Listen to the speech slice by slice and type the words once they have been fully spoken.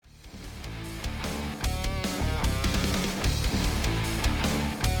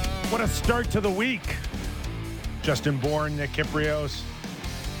What a start to the week. Justin Bourne, Nick Kiprios,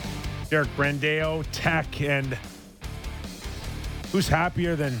 Derek Brandeo, Tech, and who's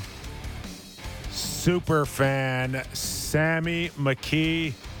happier than super fan Sammy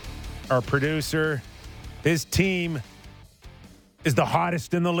McKee, our producer. His team is the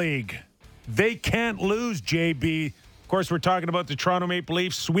hottest in the league. They can't lose, JB. Of course, we're talking about the Toronto Maple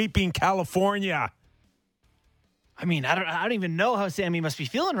Leafs sweeping California. I mean, I don't even know how Sammy must be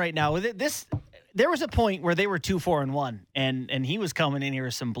feeling right now with it. There was a point where they were 2-4-1, and he was coming in here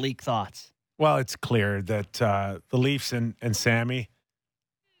with some bleak thoughts. Well, it's clear that the Leafs and Sammy,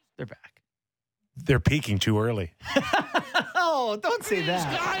 They're back. they're peaking too early. Oh, don't say These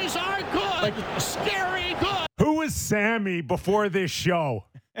that. guys are good. Scary good. Who was Sammy before this show?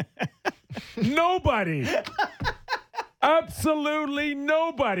 Nobody. Absolutely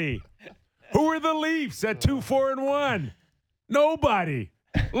nobody. Who are the Leafs at 2-4-1? Nobody.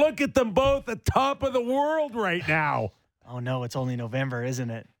 Look at them both at top of the world right now. Oh, no, it's only November, isn't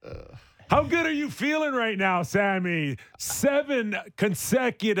it? How good are you feeling right now, Sammy? 7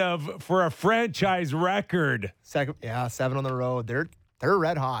 consecutive for a franchise record. 7 on the road. They're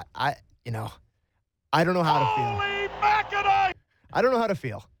red hot. I don't know how to feel. Holy Mackinac! I don't know how to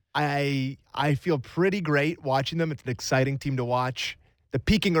feel. I feel pretty great watching them. It's an exciting team to watch. The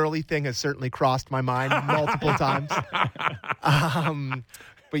peaking early thing has certainly crossed my mind multiple times.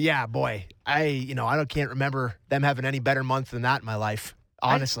 But yeah, boy, I can't remember them having any better month than that in my life.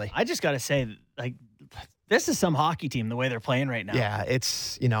 Honestly, I just got to say, like, this is some hockey team the way they're playing right now. yeah,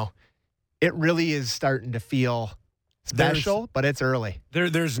 it's it really is starting to feel special, but it's early.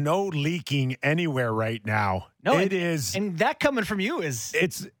 There's no leaking anywhere right now. No, it is. And that coming from you is.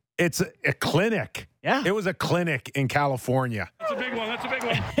 It's a clinic. Yeah. It was a clinic in California. That's a big one. That's a big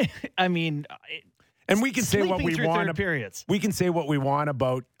one. I mean, And we can say what sleeping we through want. third periods. We can say what we want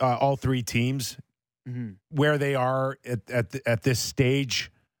about all three teams, where they are at this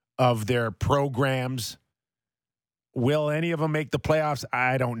stage of their programs. Will any of them make the playoffs?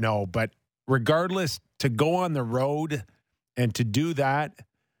 I don't know. But regardless, to go on the road and to do that,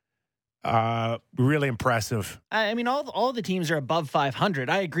 really impressive. I mean, all the teams are above 500.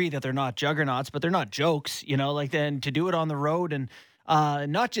 I agree that they're not juggernauts, but they're not jokes, then to do it on the road and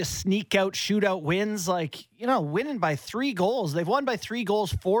not just sneak out, shootout wins, winning by 3 goals. They've won by 3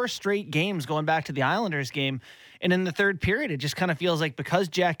 goals 4 straight games going back to the Islanders game. And in the third period, it just kind of feels like because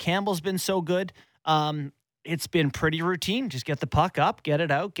Jack Campbell's been so good, it's been pretty routine. Just get the puck up, get it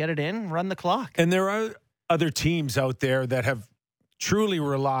out, get it in, run the clock. And there are other teams out there that have truly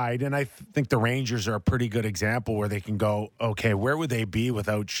relied, and I think the Rangers are a pretty good example where they can go, okay, where would they be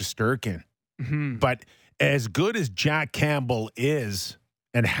without Shesterkin? Mm-hmm. But as good as Jack Campbell is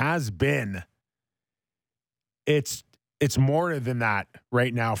and has been, it's more than that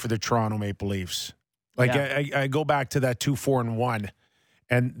right now for the Toronto Maple Leafs. I go back to that 2-4-1,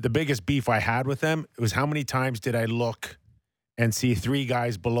 and the biggest beef I had with them was how many times did I look and see 3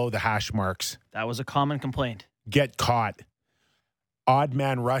 guys below the hash marks That was a common complaint. get caught. Odd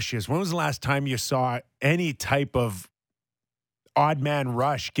man rushes. When was the last time you saw any type of odd man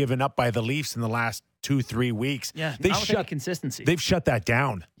rush given up by the Leafs in the last 2-3 weeks? Yeah, they not with any consistency. They've shut that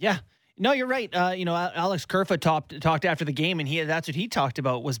down. Yeah. No, you're right. Alex Kerfoot talked after the game, and that's what he talked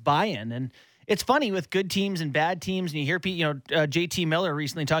about was buy-in. And it's funny with good teams and bad teams, and you hear JT Miller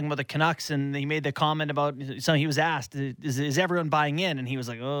recently talking about the Canucks, and he made the comment about he was asked, is everyone buying in? And he was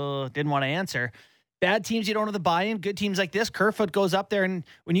like, oh, didn't want to answer. Bad teams, you don't have the buy-in. Good teams like this, Kerfoot goes up there, and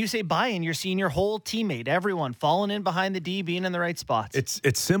when you say buy-in, you're seeing your whole teammate, everyone, falling in behind the D, being in the right spots.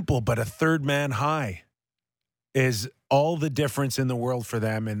 It's simple, but a third man high is all the difference in the world for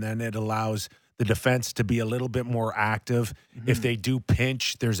them, and then it allows the defense to be a little bit more active. Mm-hmm. If they do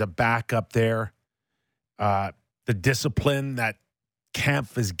pinch, there's a backup there. The discipline that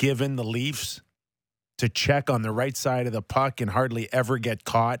Kampf has given the Leafs to check on the right side of the puck and hardly ever get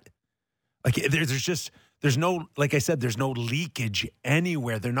caught. There's no, like I said, there's no leakage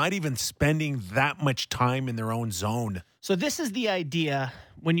anywhere. They're not even spending that much time in their own zone. So this is the idea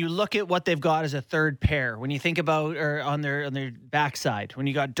when you look at what they've got as a third pair. When you think about or on their backside, when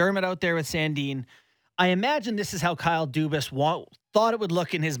you got Dermott out there with Sandin, I imagine this is how Kyle Dubas thought it would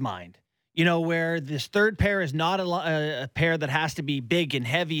look in his mind. Where this third pair is not a pair that has to be big and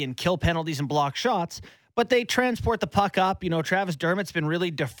heavy and kill penalties and block shots. But they transport the puck up. Travis Dermott's been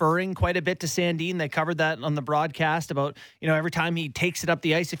really deferring quite a bit to Sandin. They covered that on the broadcast about, every time he takes it up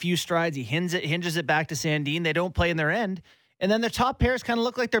the ice a few strides, he hinges it back to Sandin. They don't play in their end. And then their top pairs kind of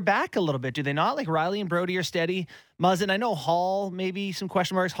look like they're back a little bit, do they not? Like Riley and Brody are steady. Muzzin, I know Hall, maybe some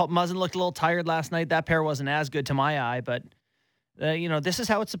question marks. Muzzin looked a little tired last night. That pair wasn't as good to my eye, but This is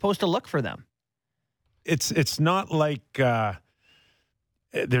how it's supposed to look for them. It's not like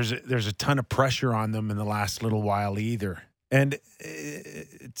there's a ton of pressure on them in the last little while either. And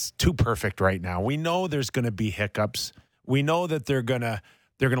it's too perfect right now. We know there's going to be hiccups. We know that they're going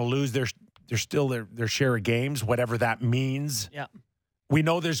to lose their share of games, whatever that means. Yeah. We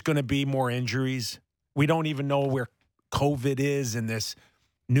know there's going to be more injuries. We don't even know where COVID is and this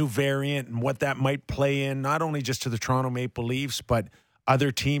new variant and what that might play in, not only just to the Toronto Maple Leafs, but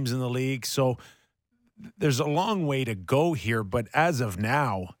other teams in the league. So there's a long way to go here. But as of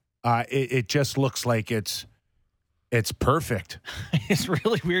now, it just looks like it's perfect. It's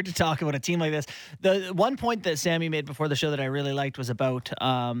really weird to talk about a team like this. The one point that Sammy made before the show that I really liked was about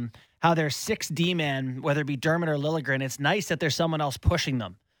how their 6 D-man, whether it be Dermott or Liljegren, it's nice that there's someone else pushing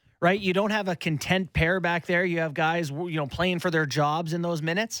them, right? You don't have a content pair back there. You have guys, playing for their jobs in those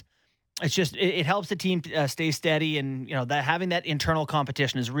minutes. It's just it helps the team stay steady, and that having that internal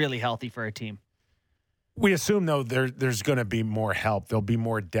competition is really healthy for a team. We assume though there's going to be more help. There'll be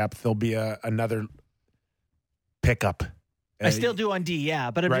more depth. There'll be another pickup. I still do on D,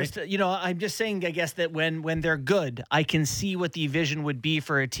 yeah. But I'm right? I'm just saying, I guess, that when they're good, I can see what the vision would be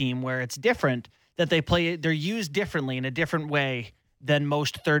for a team where it's different, that they're used differently in a different way than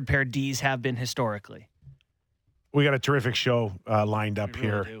most third pair Ds have been historically. We got a terrific show lined up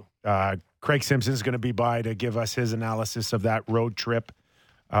here. Craig Simpson's going to be by to give us his analysis of that road trip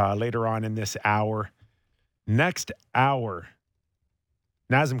later on in this hour. Next hour,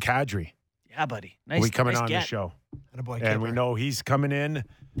 Nazem Kadri. Yeah, buddy. Nice. We coming on the show. And we know he's coming in,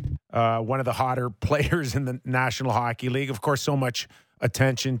 one of the hotter players in the National Hockey League. Of course, so much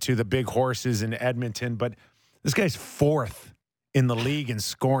attention to the big horses in Edmonton, but this guy's 4th in the league in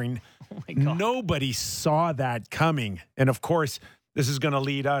scoring. Oh my God. Nobody saw that coming. And of course, this is going to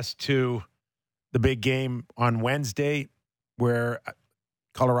lead us to the big game on Wednesday where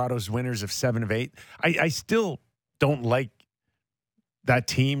Colorado's winners of 7 of 8. I still don't like that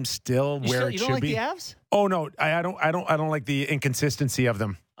team still where it should be. You don't like the Avs? Oh no, I don't like the inconsistency of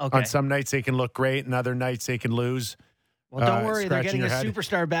them. Okay. On some nights they can look great, and other nights they can lose. Well, don't worry, they're getting a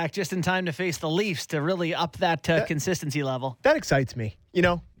superstar back just in time to face the Leafs to really up that consistency level. That excites me,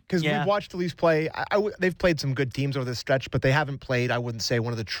 because we've watched the Leafs play. They've played some good teams over this stretch, but they haven't played, I wouldn't say,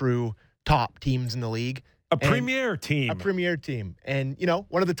 one of the true top teams in the league. A premier team. And,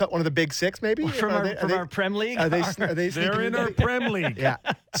 one of the big 6, maybe? From our Prem League? They're in our Prem League. Yeah.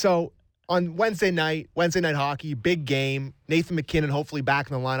 So on Wednesday night hockey, big game. Nathan McKinnon hopefully back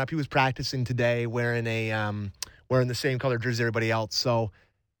in the lineup. He was practicing today wearing the same color jersey as everybody else. So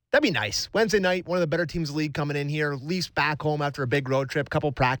that'd be nice. Wednesday night, one of the better teams in the league coming in here. Leafs back home after a big road trip, couple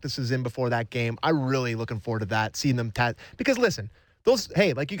practices in before that game. I'm really looking forward to that, seeing them because listen,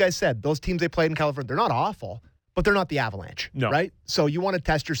 like you guys said, those teams they played in California, they're not awful, but they're not the Avalanche, right? So you want to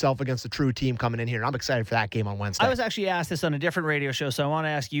test yourself against a true team coming in here, and I'm excited for that game on Wednesday. I was actually asked this on a different radio show, so I want to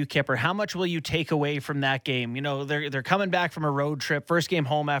ask you, Kipper, how much will you take away from that game? They're coming back from a road trip, first game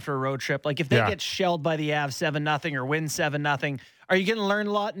home after a road trip. Like if they get shelled by the Avs 7-0 or win 7-0, are you going to learn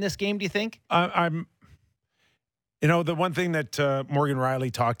a lot in this game, do you think? The one thing that Morgan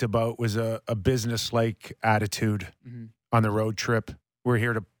Riley talked about was a business-like attitude on the road trip. We're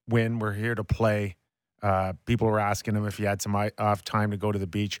here to win. We're here to play. People were asking him if he had some off time to go to the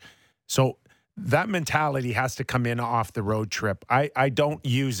beach. So that mentality has to come in off the road trip. I don't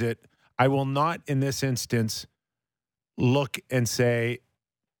use it. I will not, in this instance, look and say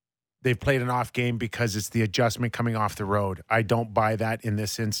they've played an off game because it's the adjustment coming off the road. I don't buy that in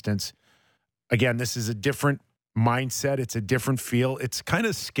this instance. Again, this is a different mindset. It's a different feel. It's kind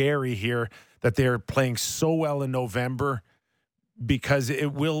of scary here that they're playing so well in November because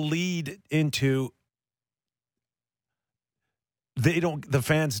it will lead into the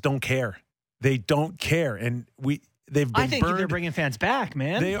fans don't care. They don't care. And they've been I think burned. they're bringing fans back,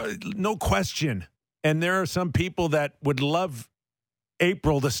 man. They are, no question. And there are some people that would love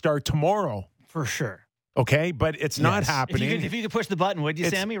April to start tomorrow. For sure. Okay, but it's not happening. If you could push the button, would you,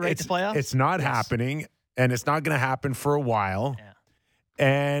 Sammy, right to playoffs? It's not happening, and it's not going to happen for a while. Yeah.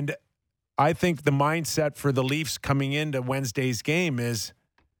 And I think the mindset for the Leafs coming into Wednesday's game is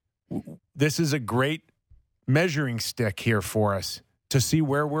this is a great measuring stick here for us to see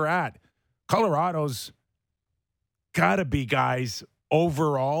where we're at. Colorado's got to be, guys,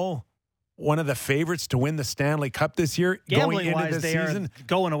 overall one of the favorites to win the Stanley Cup this year. Gambling-wise, they are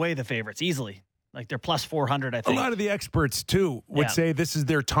going away the favorites easily. Like they're plus 400, I think. A lot of the experts, too, would say this is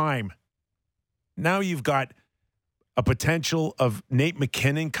their time. Now you've got a potential of Nate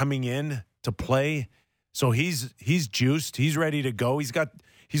McKinnon coming in to play. So he's juiced. He's ready to go. He's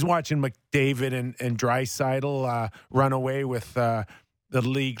he's watching McDavid and Draisaitl run away with the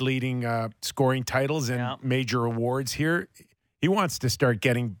league leading scoring titles and major awards here. He wants to start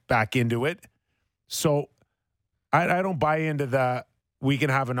getting back into it. So I don't buy into the we can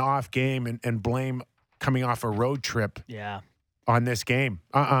have an off game and blame coming off a road trip on this game.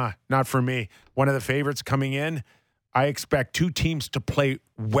 Not for me. One of the favorites coming in. I expect two teams to play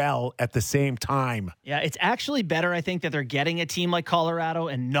well at the same time. Yeah, it's actually better, I think, that they're getting a team like Colorado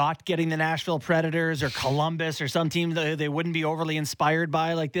and not getting the Nashville Predators or Columbus or some team that they wouldn't be overly inspired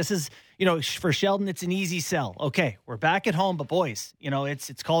by. Like, this is, for Sheldon, it's an easy sell. Okay, we're back at home, but boys,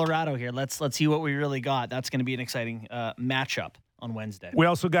 it's Colorado here. Let's see what we really got. That's going to be an exciting matchup on Wednesday. We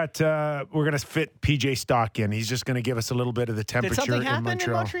also got, we're going to fit PJ Stock in. He's just going to give us a little bit of the temperature in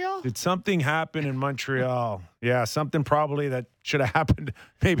Montreal. Did something happen in Montreal? Yeah, something probably that should have happened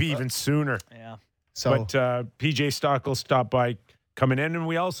maybe even sooner. Yeah. But PJ Stock will stop by coming in. And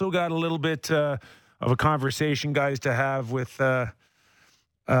we also got a little bit of a conversation, guys, to have with a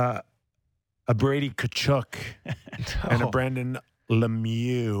Brady Tkachuk and a Brendan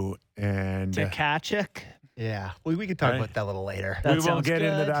Lemieux. And Tkachuk. Yeah, we can talk about that a little later. We will get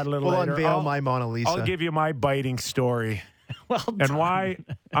into that a little later. We'll unveil my Mona Lisa. I'll give you my biting story. Well done. And why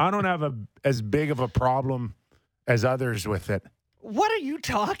I don't have as big of a problem as others with it. What are you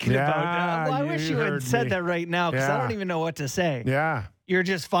talking about? I wish you had said that right now because I don't even know what to say. Yeah. You're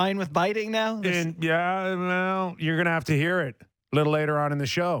just fine with biting now? Well, you're going to have to hear it a little later on in the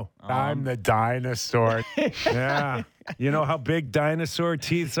show. I'm the dinosaur. Yeah. You know how big dinosaur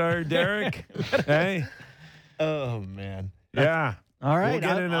teeth are, Derek? Hey? Oh, man. Yeah. All right. We'll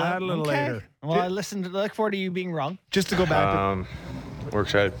get into that a little later. Well, I look forward to you being wrong. Just to go back we're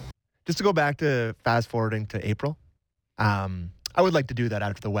excited. Just to go back to fast forwarding to April, I would like to do that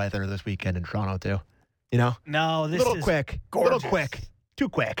after the weather this weekend in Toronto too. No, this little is quick, gorgeous. little quick, too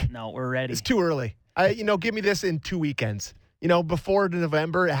quick. No, we're ready. It's too early. Give me this in 2 weekends. Before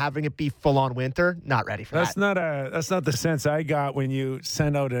November, having it be full on winter, not ready for that. That's not the sense I got when you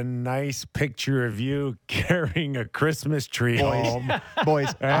sent out a nice picture of you carrying a Christmas tree home.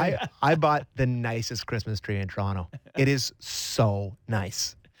 Boys, I bought the nicest Christmas tree in Toronto. It is so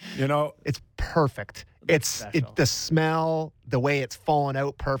nice. It's perfect. It's the smell, the way it's fallen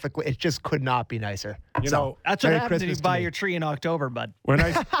out perfectly. It just could not be nicer. That's what happens when you buy your tree in October, bud. When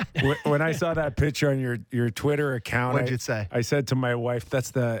I saw that picture on your Twitter account, what did you say? I said to my wife, "That's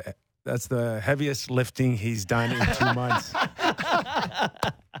the heaviest lifting he's done in 2 months."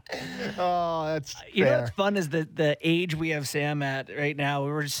 Oh, that's fair. You know what's fun is the age we have Sam at right now.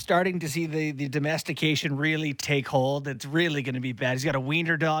 We're starting to see the domestication really take hold. It's really going to be bad. He's got a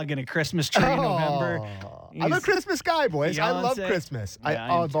wiener dog and a Christmas tree in November. I'm a Christmas guy, boys. I love Christmas.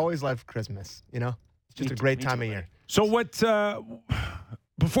 Yeah, I've always loved Christmas. It's just a great time of year. So what?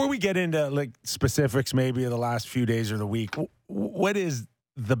 Before we get into specifics, maybe of the last few days or the week, what is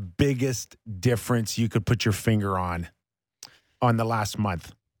the biggest difference you could put your finger on the last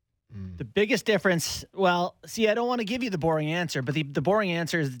month? The biggest difference, I don't want to give you the boring answer, but the boring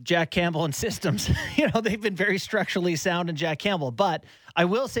answer is Jack Campbell and systems. They've been very structurally sound in Jack Campbell. But I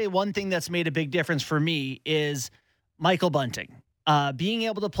will say one thing that's made a big difference for me is Michael Bunting. Being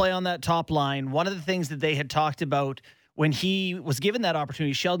able to play on that top line, one of the things that they had talked about when he was given that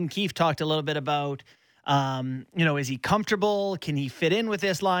opportunity, Sheldon Keefe talked a little bit about, is he comfortable? Can he fit in with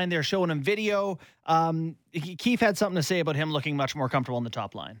this line? They're showing him video. Keefe had something to say about him looking much more comfortable in the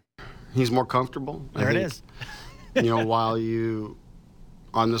top line. He's more comfortable. There it is. While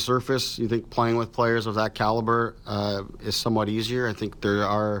on the surface, you think playing with players of that caliber is somewhat easier. I think there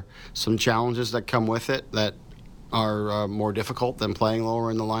are some challenges that come with it that are more difficult than playing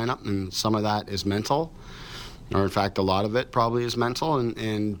lower in the lineup, and some of that is mental, or in fact, a lot of it probably is mental,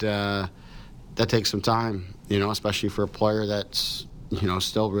 and that takes some time, especially for a player that's,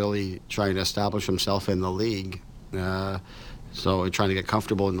 still really trying to establish himself in the league. So trying to get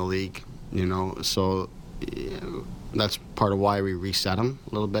comfortable in the league, so that's part of why we reset him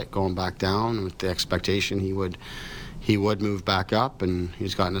a little bit, going back down with the expectation he would move back up, and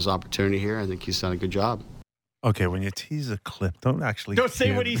he's gotten his opportunity here. I think he's done a good job. Okay, when you tease a clip, don't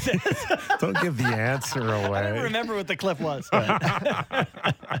say what he says. Don't give the answer away. I don't remember what the clip was. I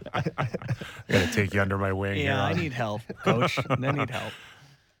got to take you under my wing. Yeah, here. I need help, Coach. I need help.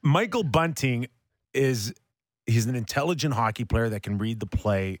 Michael Bunting he's an intelligent hockey player that can read the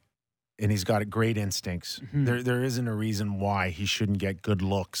play, and he's got great instincts. Mm-hmm. There isn't a reason why he shouldn't get good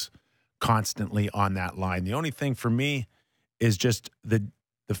looks constantly on that line. The only thing for me is just the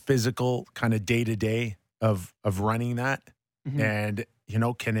physical kind of day-to-day of running that. Mm-hmm. And,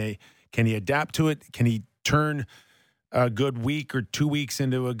 can he adapt to it? Can he turn a good week or 2 weeks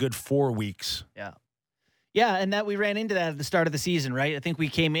into a good 4 weeks. Yeah, and that we ran into that at the start of the season, right? I think we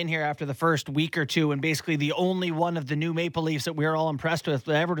came in here after the first week or two, and basically the only one of the new Maple Leafs that we were all impressed with,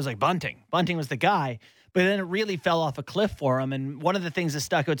 everyone was like Bunting. Bunting was the guy, but then it really fell off a cliff for him. And one of the things that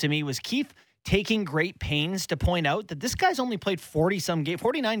stuck out to me was Keefe taking great pains to point out that this guy's only played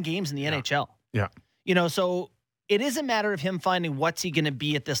 49 games in the NHL. Yeah. So it is a matter of him finding what's he going to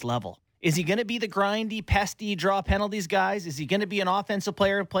be at this level. Is he going to be the grindy, pesty, draw penalties guys? Is he going to be an offensive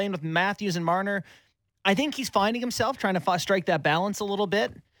player playing with Matthews and Marner? I think he's finding himself trying to strike that balance a little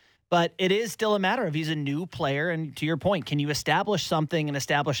bit, but it is still a matter of he's a new player. And to your point, can you establish something and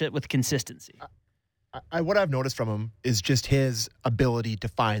establish it with consistency? What I've noticed from him is just his ability to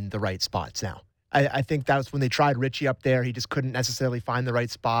find the right spots now. I think that was when they tried Richie up there. He just couldn't necessarily find the right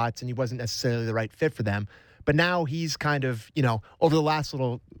spots, and he wasn't necessarily the right fit for them. But now he's kind of, over the last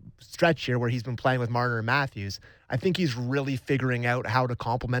little stretch here where he's been playing with Marner and Matthews, I think he's really figuring out how to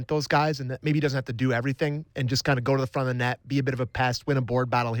complement those guys, and that maybe he doesn't have to do everything and just kind of go to the front of the net, be a bit of a pest, win a board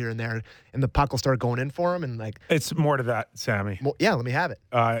battle here and there, and the puck will start going in for him. And It's more to that, Sammy. Yeah, let me have it.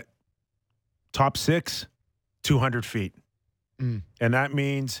 Top 6, 200 feet. And that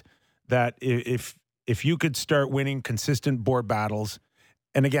means that if you could start winning consistent board battles,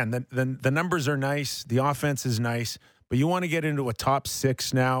 and again, the numbers are nice, the offense is nice, but you want to get into a top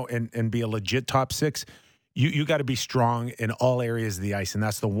 6 now and be a legit top 6, you got to be strong in all areas of the ice. And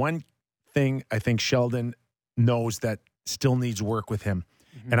that's the one thing I think Sheldon knows that still needs work with him.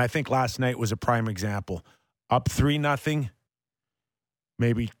 Mm-hmm. And I think last night was a prime example. Up 3-0,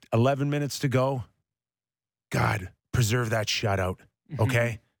 maybe 11 minutes to go. God, preserve that shutout,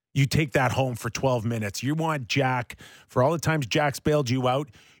 okay? You take that home for 12 minutes. You want Jack, for all the times Jack's bailed you out,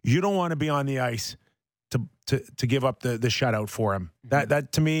 you don't want to be on the ice to give up the shutout for him.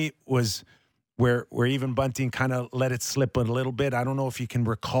 That to me was where even Bunting kind of let it slip a little bit. I don't know if you can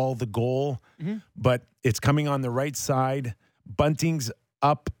recall the goal, but it's coming on the right side. Bunting's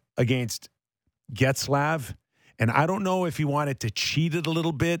up against Getzlaf, and I don't know if he wanted to cheat it a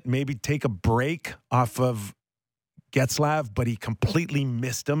little bit, maybe take a break off of Getzlaf, but he completely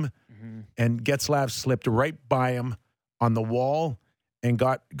missed him, and Getzlaf slipped right by him on the wall and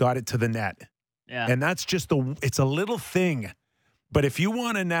got it to the net. Yeah. And that's just it's a little thing. But if you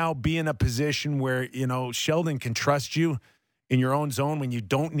want to now be in a position where, Sheldon can trust you in your own zone when you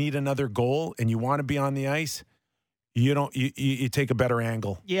don't need another goal and you want to be on the ice, you take a better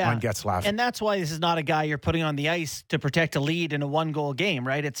angle on Getzlaf. And that's why this is not a guy you're putting on the ice to protect a lead in a 1-goal game,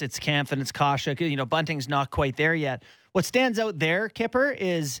 right? It's Kampf and it's Kasha. Bunting's not quite there yet. What stands out there, Kipper,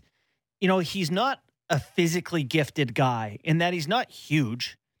 is, he's not a physically gifted guy in that he's not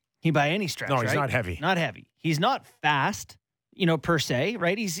huge. By any stretch, no, he's right? not heavy. Not heavy. He's not fast, per se,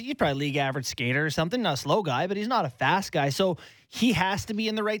 right? He's probably league average skater or something, not a slow guy, but he's not a fast guy. So he has to be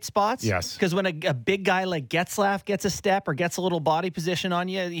in the right spots. Yes. Because when a big guy like Getzlaf gets a step or gets a little body position on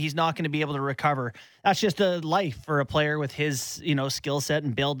you, he's not going to be able to recover. That's just a life for a player with his, skill set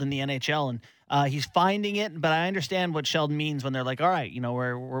and build in the NHL. And he's finding it, but I understand what Sheldon means when they're like, all right,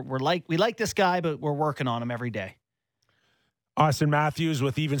 we like this guy, but we're working on him every day. Austin Matthews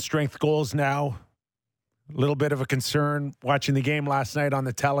with even strength goals now. A little bit of a concern watching the game last night on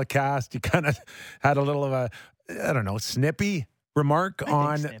the telecast. You kind of had a little of a, snippy remark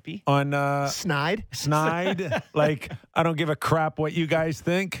on Snide. Like, I don't give a crap what you guys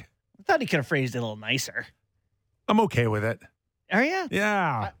think. I thought he could have phrased it a little nicer. I'm okay with it. Are you?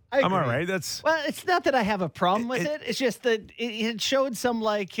 Yeah. I I'm all agree. right. Well, it's not that I have a problem with it. It's just that it showed some,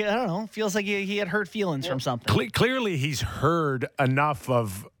 feels like he had hurt feelings from something. Clearly, he's heard enough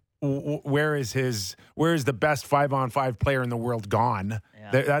of where is the best 5-on-5 player in the world gone.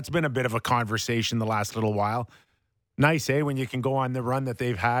 Yeah. That's been a bit of a conversation the last little while. Nice, when you can go on the run that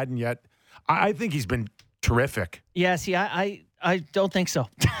they've had, and yet I think he's been terrific. Yeah, see, I don't think so.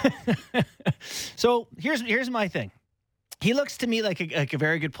 So here's my thing. He looks to me like a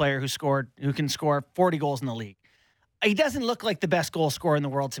very good player who can score 40 goals in the league. He doesn't look like the best goal scorer in the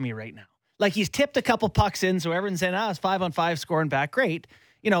world to me right now. Like, he's tipped a couple pucks in, so everyone's saying, it's 5-on-5 scoring back. Great.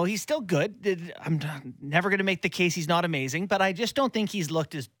 He's still good. I'm never going to make the case he's not amazing, but I just don't think he's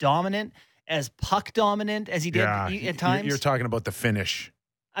looked as dominant, as puck dominant as he did at times. You're talking about the finish.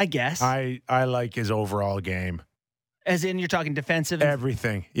 I guess. I like his overall game. As in, you're talking defensive?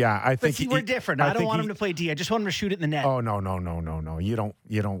 Everything. Yeah, I think we're different. I don't want him to play D. I just want him to shoot it in the net. Oh, no. You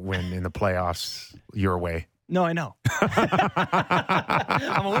don't win in the playoffs your way. No, I know.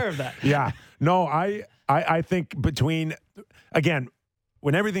 I'm aware of that. Yeah. No, I think again,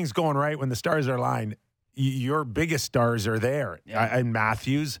 when everything's going right, when the stars are aligned, your biggest stars are there. Yeah. And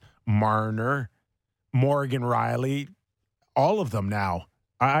Matthews, Marner, Morgan Riley, all of them now.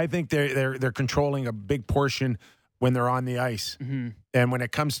 I think they're controlling a big portion when they're on the ice. Mm-hmm. And when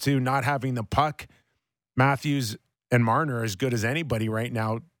it comes to not having the puck, Matthews and Marner are as good as anybody right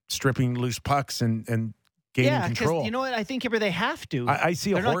now, stripping loose pucks and gaining control. Yeah, you know what? I think they have to. I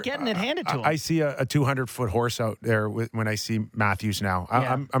see They're not getting it handed to them. I see a 200-foot horse out there when I see Matthews now.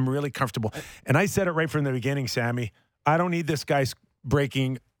 I'm really comfortable. And I said it right from the beginning, Sammy. I don't need this guy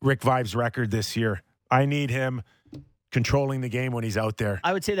breaking Rick Vive's record this year. I need him controlling the game when he's out there.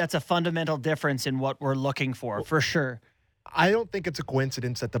 I would say that's a fundamental difference in what we're looking for sure. I don't think it's a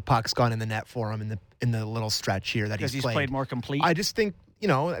coincidence that the puck's gone in the net for him in the little stretch here that because he's played more complete. I just think,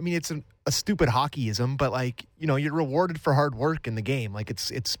 it's a stupid hockeyism, but you're rewarded for hard work in the game. Like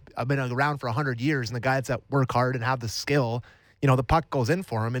I've been around for 100 years, and the guys that work hard and have the skill, the puck goes in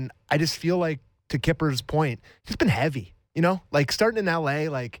for him. And I just feel like, to Kipper's point, he's been heavy, like starting in LA,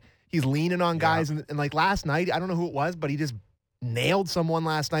 like he's leaning on guys. And like last night, I don't know who it was, but he just nailed someone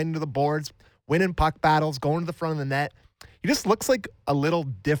last night into the boards, winning puck battles, going to the front of the net. He just looks like a little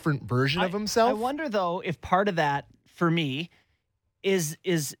different version of himself. I wonder, though, if part of that, for me, is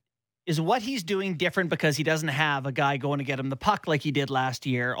what he's doing different because he doesn't have a guy going to get him the puck like he did last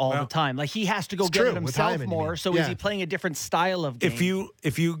year all the time. Like, he has to go get it himself more. So is he playing a different style of game?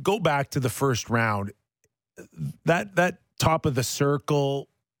 If you go back to the first round, that top of the circle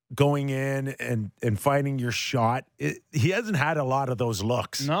going in and finding your shot, he hasn't had a lot of those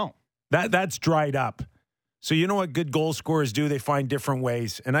looks. No. That's dried up. So you know what good goal scorers do? They find different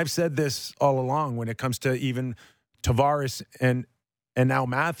ways. And I've said this all along when it comes to even Tavares and now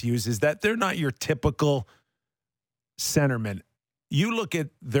Matthews, is that they're not your typical centerman. You look at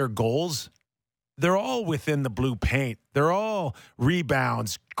their goals, they're all within the blue paint. They're all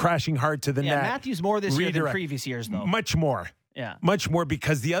rebounds, crashing hard to the net. Matthews more this year than previous years, though. Much more. Yeah. Much more,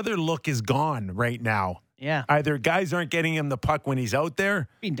 because the other look is gone right now. Yeah. Either guys aren't getting him the puck when he's out there,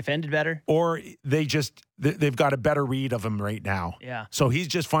 being defended better, or they've got a better read of him right now. Yeah. So he's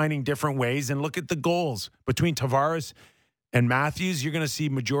just finding different ways. And look at the goals between Tavares and Matthews. You're going to see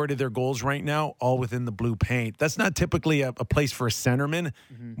majority of their goals right now all within the blue paint. That's not typically a place for a centerman.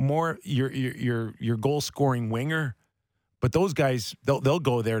 Mm-hmm. More your goal scoring winger. But those guys, they'll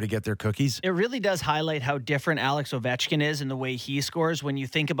go there to get their cookies. It really does highlight how different Alex Ovechkin is in the way he scores when you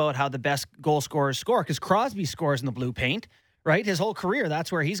think about how the best goal scorers score. Because Crosby scores in the blue paint, right? His whole career,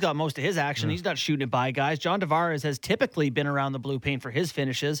 that's where he's got most of his action. He's not shooting it by guys. John Tavares has typically been around the blue paint for his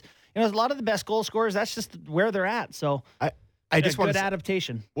finishes. A lot of the best goal scorers, that's just where they're at. So I just want good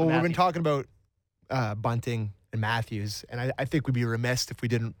adaptation. Well, we've been talking about Bunting and Matthews, and I think we'd be remiss if we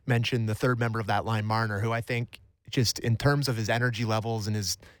didn't mention the third member of that line, Marner, who I think, just in terms of his energy levels and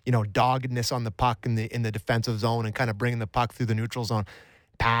his, doggedness on the puck in the defensive zone and kind of bringing the puck through the neutral zone,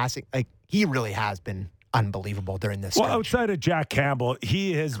 passing, like, he really has been unbelievable during this stretch. Well, outside of Jack Campbell,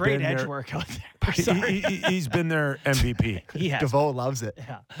 he has great been edge work out there. He's been their MVP. He has. DeVoe loves it.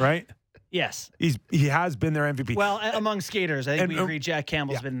 Yeah. Right? Yes. He has been their MVP. Well, among skaters, I think we agree Jack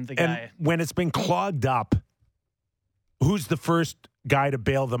Campbell's been the guy. And when it's been clogged up, who's the first guy to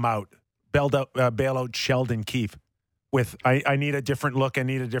bail them out? Bail out Sheldon Keefe with, I need a different look, I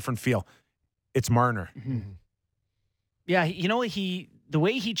need a different feel. It's Marner. Mm-hmm. Yeah, the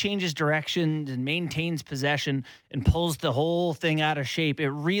way he changes direction and maintains possession and pulls the whole thing out of shape,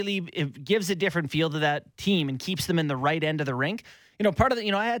 it gives a different feel to that team and keeps them in the right end of the rink. Part of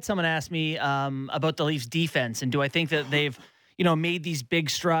the, I had someone ask me about the Leafs defense and do I think that they've, made these big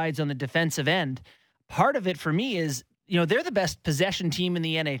strides on the defensive end. Part of it for me is, they're the best possession team in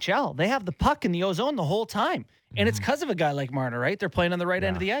the NHL. They have the puck in the ozone the whole time. And it's because of a guy like Marner, right? They're playing on the right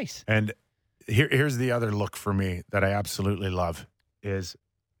end of the ice. And here's the other look for me that I absolutely love is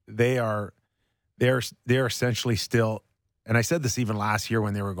they're essentially still, and I said this even last year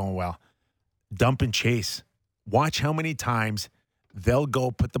when they were going well, dump and chase. Watch how many times they'll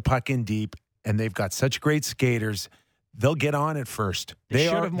go put the puck in deep, and they've got such great skaters. They'll get on it first. They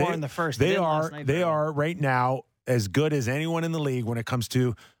should have more in the first. They are right now as good as anyone in the league when it comes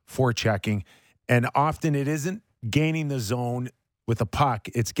to forechecking. And often it isn't gaining the zone with a puck.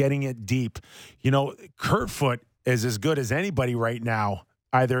 It's getting it deep. Kerfoot is as good as anybody right now,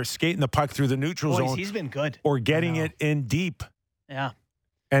 either skating the puck through the neutral zone. He's been good. Or getting it in deep. Yeah.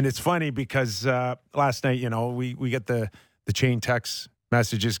 And it's funny because last night, we get the chain text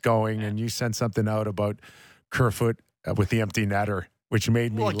messages going, and you sent something out about Kerfoot with the empty netter, which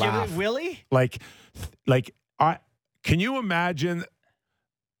made me laugh. Willie? Can you imagine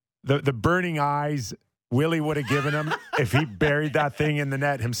the burning eyes Willie would have given him if he buried that thing in the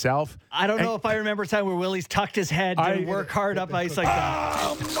net himself. I don't know if I remember a time where Willie's tucked his head to work hard up ice like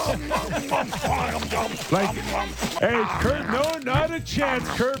that. Like, hey, Kurt, no, not a chance.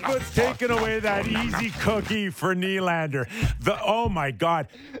 Kerfoot's taking away that easy cookie for Nylander. Oh my God,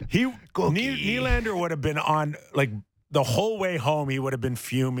 Nylander would have been on like the whole way home. He would have been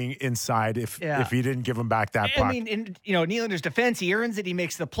fuming inside if he didn't give him back that puck. I mean, in Nylander's defense, he earns it. He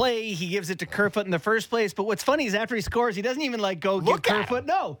makes the play. He gives it to Kerfoot in the first place. But what's funny is after he scores, he doesn't even go give Kerfoot.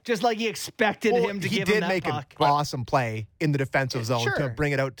 No, just like he expected him to give him that puck. He did make an awesome play in the defensive zone to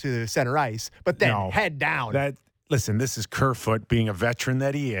bring it out to center ice, but then head down. Listen, this is Kerfoot being a veteran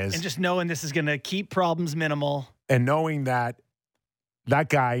that he is. And just knowing this is going to keep problems minimal. And knowing that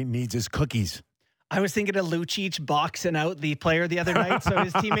guy needs his cookies. I was thinking of Lucic boxing out the player the other night so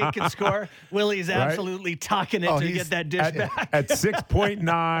his teammate can score. Willie's absolutely tucking it to get that dish back. At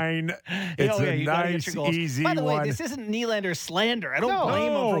 6.9, it's a nice, easy one. By the way, this isn't Nylander slander. I don't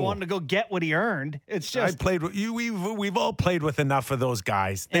blame him for wanting to go get what he earned. It's just... We've all played with enough of those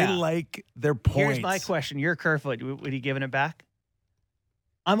guys. They like their points. Here's my question. You're Kerfoot. Would he giving it back?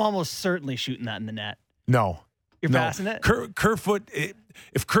 I'm almost certainly shooting that in the net. No. You're passing it? Kerfoot,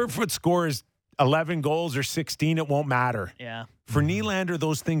 if Kerfoot scores 11 goals or 16, it won't matter. Yeah. For Nylander,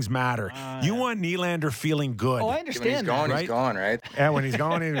 those things matter. You want Nylander feeling good. Oh, I understand. When he's gone, right? Yeah, when he's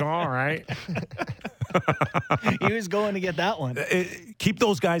gone, he's gone, right? He was going to get that one. Keep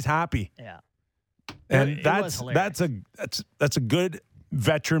those guys happy. Yeah. And that's a good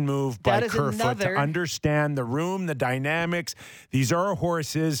veteran move by Kerfoot to understand the room, the dynamics. These are our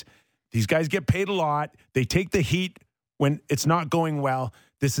horses. These guys get paid a lot. They take the heat when it's not going well.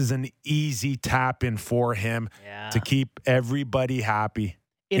 This is an easy tap in for him to keep everybody happy.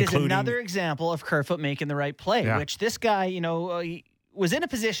 It is another example of Kerfoot making the right play, which this guy, he was in a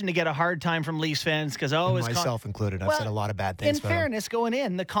position to get a hard time from Leafs fans because, myself included, I've said a lot of bad things. In fairness, going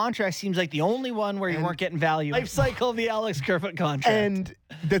in, the contract seems like the only one where you weren't getting value. Life cycle of the Alex Kerfoot contract. And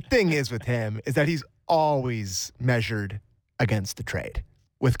the thing is with him is that he's always measured against the trade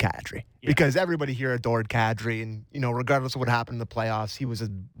with Kadri. Because everybody here adored Kadri, and, regardless of what happened in the playoffs, he was a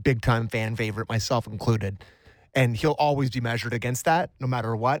big-time fan favorite, myself included. And he'll always be measured against that, no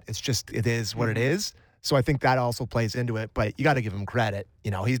matter what. It is what it is. So I think that also plays into it. But you got to give him credit.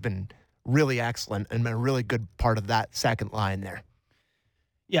 He's been really excellent and been a really good part of that second line there.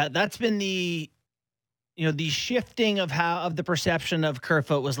 Yeah, that's been the shifting of the perception of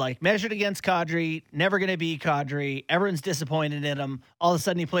Kerfoot was measured against Kadri, never going to be Kadri. Everyone's disappointed in him. All of a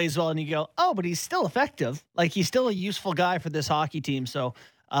sudden he plays well and you go, oh, but he's still effective. He's still a useful guy for this hockey team. So,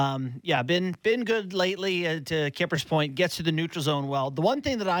 been good lately to Kipper's point, gets to the neutral zone well. The one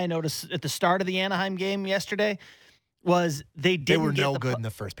thing that I noticed at the start of the Anaheim game yesterday was they were no good in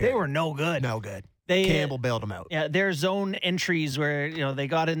the first period. They were no good. No good. Campbell bailed them out. Yeah, their zone entries where, they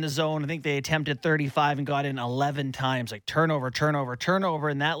got in the zone. I think they attempted 35 and got in 11 times, turnover,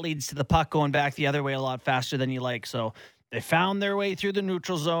 and that leads to the puck going back the other way a lot faster than you like. So they found their way through the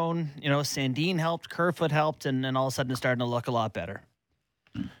neutral zone. Sandin helped, Kerfoot helped, and then all of a sudden it's starting to look a lot better.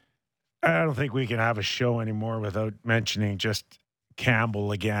 I don't think we can have a show anymore without mentioning just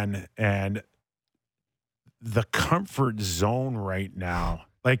Campbell again and the comfort zone right now.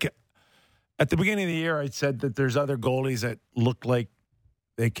 At the beginning of the year, I said that there's other goalies that look like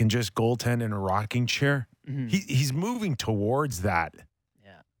they can just goaltend in a rocking chair. Mm-hmm. He's moving towards that.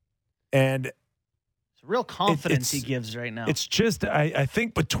 Yeah. And it's real confidence he gives right now. It's just, I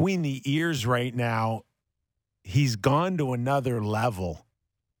think between the ears right now, he's gone to another level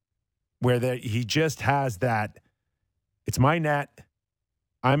where he just has that, it's my net,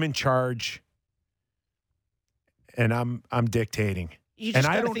 I'm in charge, and I'm dictating. You just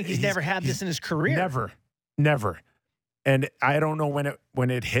gotta think he's never had this in his career. Never. And I don't know when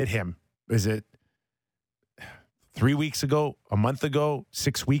it hit him. Is it 3 weeks ago, a month ago,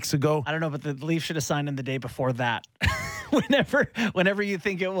 6 weeks ago? I don't know, but the Leafs should have signed him the day before that. whenever you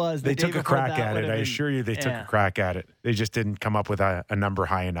think it was. They took a crack at it. I assure you they took a crack at it. They just didn't come up with a number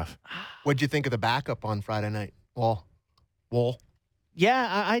high enough. What'd you think of the backup on Friday night? Woll?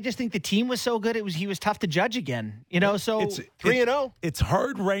 Yeah, I just think the team was so good. He was tough to judge again. So 3-0. It's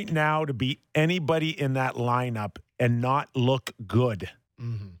hard right now to beat anybody in that lineup and not look good.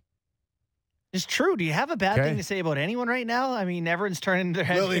 Mm-hmm. It's true. Do you have a bad thing to say about anyone right now? I mean, everyone's turning their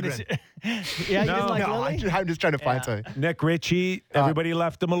heads. Liljegren. Yeah, no, Lily? I'm just trying to find something. Nick Ritchie, everybody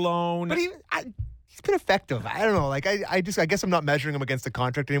left him alone. But he's been effective. I don't know. I guess I'm not measuring him against the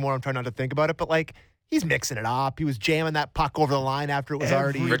contract anymore. I'm trying not to think about it, but he's mixing it up. He was jamming that puck over the line after it was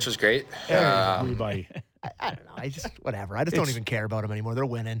already. Rich was great. Everybody. I don't know. I just whatever. I just don't even care about them anymore. They're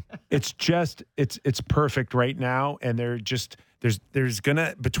winning. It's just it's perfect right now, and they're just there's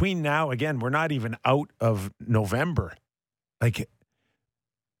gonna between now again. We're not even out of November. Like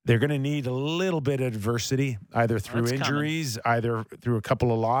they're gonna need a little bit of adversity, either through injuries, either through a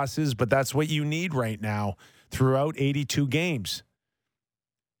couple of losses. But that's what you need right now throughout 82 games.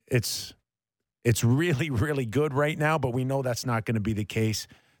 It's really, really good right now, but we know that's not going to be the case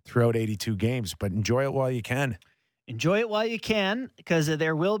throughout 82 games. But enjoy it while you can. Enjoy it while you can, because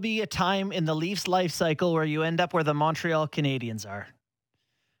there will be a time in the Leafs life cycle where you end up where the Montreal Canadiens are.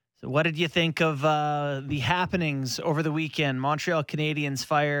 So what did you think of the happenings over the weekend? Montreal Canadiens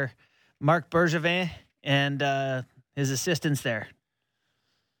fire Marc Bergevin and his assistants there.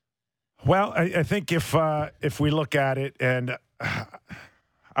 Well, I think if we look at it, and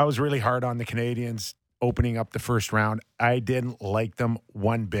I was really hard on the Canadiens opening up the first round. I didn't like them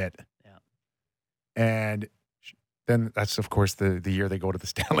one bit. Yeah. And then that's, of course, the year they go to the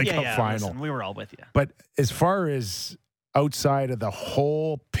Stanley Cup final. Listen, we were all with you. But as far as outside of the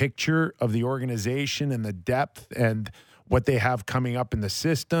whole picture of the organization and the depth and what they have coming up in the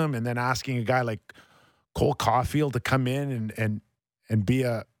system, and then asking a guy like Cole Caulfield to come in and be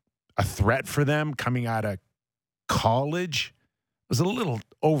a threat for them coming out of college was a little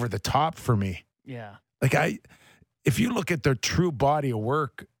over the top for me. Yeah. Like if you look at the true body of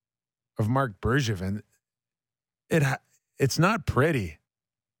work of Marc Bergevin, it's not pretty.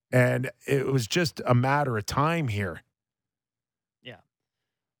 And it was just a matter of time here. Yeah.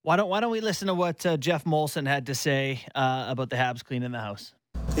 Why don't we listen to what Jeff Molson had to say about the Habs cleaning the house?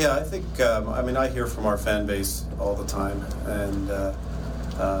 Yeah, I think, I hear from our fan base all the time, and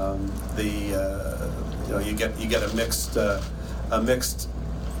you get a mixed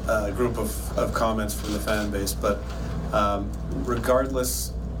group of comments from the fan base, but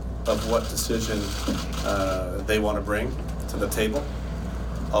regardless of what decision they want to bring to the table,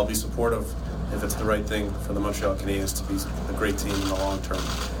 I'll be supportive if it's the right thing for the Montreal Canadiens to be a great team in the long term,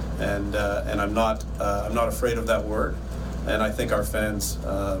 and I'm not afraid of that word, and I think our fans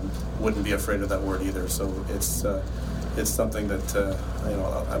wouldn't be afraid of that word either. So it's something that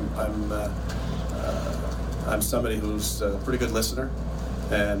I'm somebody who's a pretty good listener,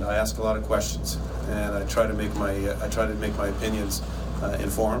 and I ask a lot of questions, and I try to make my opinions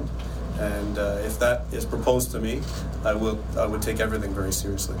informed. And if that is proposed to me, I would take everything very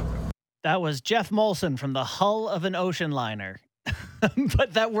seriously. That was Jeff Molson from the hull of an ocean liner,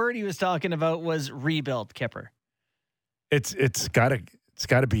 but that word he was talking about was rebuild. Kipper. It's got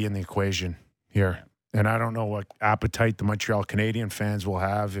to be in the equation here. Yeah. And I don't know what appetite the Montreal Canadiens fans will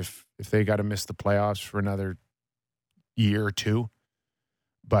have if they got to miss the playoffs for another year or two.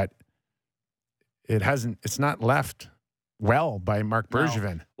 But it's not left well by Marc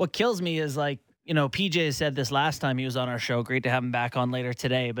Bergevin. No. What kills me is PJ said this last time he was on our show. Great to have him back on later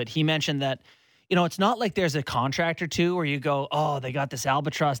today. But he mentioned that, it's not like there's a contract or two where you go, oh, they got this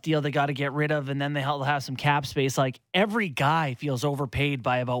albatross deal they got to get rid of, and then they'll have some cap space. Like every guy feels overpaid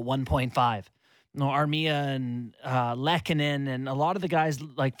by about 1.5. Armia and Lehkonen and a lot of the guys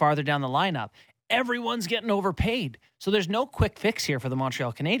like farther down the lineup, everyone's getting overpaid. So there's no quick fix here for the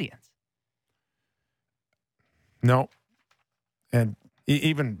Montreal Canadiens. No. And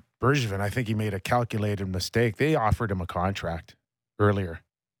even Bergevin, I think he made a calculated mistake. They offered him a contract earlier,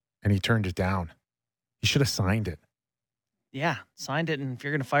 and he turned it down. He should have signed it. Yeah, signed it, and if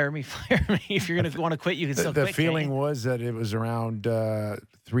you're going to fire me, fire me. If you're going to want to quit, you can still quit. The feeling was that it was around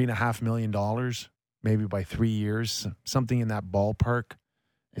 $3.5 million, maybe by 3 years, something in that ballpark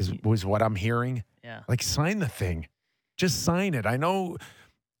was what I'm hearing. Yeah. Like, sign the thing. Just sign it. I know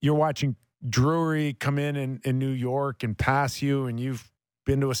you're watching Drury come in New York and pass you, and you've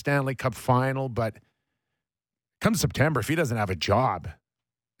been to a Stanley Cup final, but come September, if he doesn't have a job,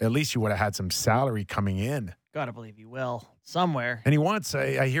 at least you would have had some salary coming in. Gotta believe he will somewhere. And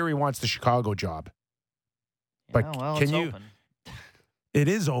I hear he wants the Chicago job. Yeah, but it's open. It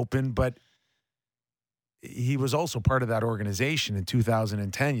is open, but he was also part of that organization in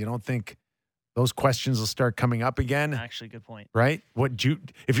 2010. You don't think those questions will start coming up again? Actually, good point. Right?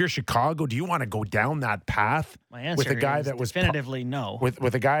 If you're Chicago, do you want to go down that path? My answer with a guy is that was definitively no.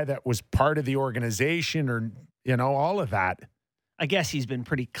 With a guy that was part of the organization, or all of that. I guess he's been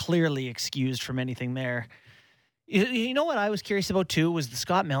pretty clearly excused from anything there. You know what I was curious about too was the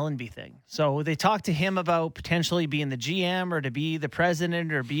Scott Mellanby thing. So they talked to him about potentially being the GM or to be the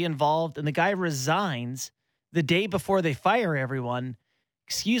president or be involved, and the guy resigns the day before they fire everyone.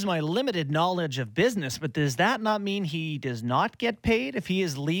 Excuse my limited knowledge of business, but does that not mean he does not get paid if he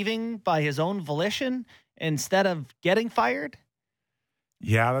is leaving by his own volition instead of getting fired?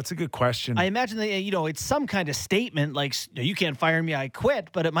 Yeah, that's a good question. I imagine that, it's some kind of statement like, you can't fire me, I quit,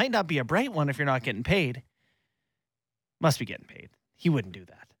 but it might not be a bright one if you're not getting paid. Must be getting paid. He wouldn't do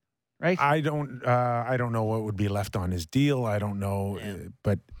that, right? I don't know what would be left on his deal. I don't know,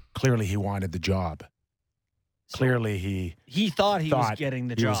 but clearly he wanted the job. Clearly he thought he was getting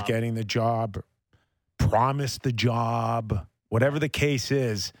the job. He was getting the job, promised the job. Whatever the case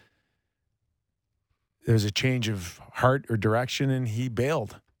is, there's a change of heart or direction, and he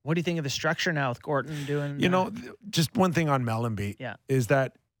bailed. What do you think of the structure now with Gorton doing? Just one thing on Mellanby is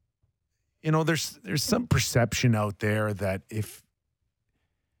that, there's some perception out there that if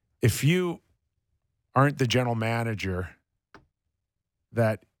you aren't the general manager,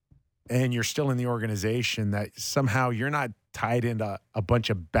 and you're still in the organization, that somehow you're not tied into a bunch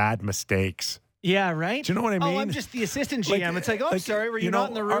of bad mistakes. Yeah, right? Do you know what I mean? Oh, I'm just the assistant GM. It's like, sorry, were you not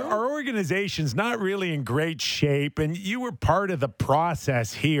in the room? Our organization's not really in great shape, and you were part of the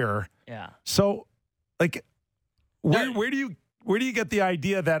process here. Yeah. So, where do you get the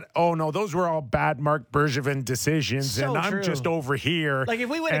idea that, oh, no, those were all bad Marc Bergevin decisions, and I'm just over here? Like, if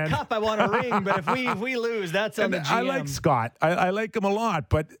we win a cup, I want a ring, but if we lose, that's on the GM. I like Scott. I like him a lot,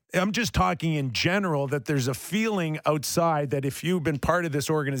 but I'm just talking in general that there's a feeling outside that if you've been part of this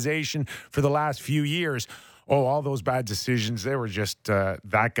organization for the last few years, all those bad decisions, they were just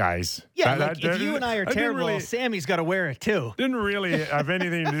that guy's. Yeah, if you and I are terrible, Sammy's got to wear it too. Didn't really have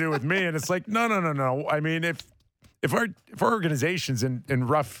anything to do with me, and it's like, no. I mean, if our organization's in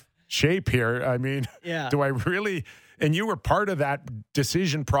rough shape here, I mean, do I really? And you were part of that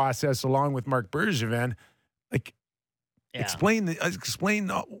decision process along with Marc Bergevin.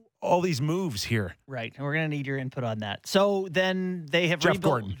 Explain all these moves here. Right, and we're going to need your input on that. So then they have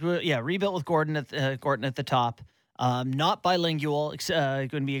rebuilt with Gordon at the top. Not bilingual. Going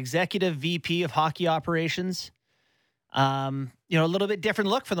to be executive VP of hockey operations. A little bit different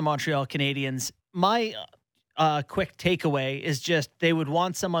look for the Montreal Canadiens. My quick takeaway is just they would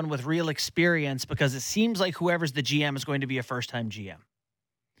want someone with real experience, because it seems like whoever's the GM is going to be a first-time GM.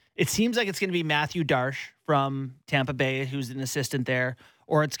 It seems like it's going to be Matthew Darche from Tampa Bay, who's an assistant there,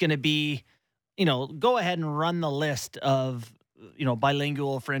 or it's going to be, go ahead and run the list of,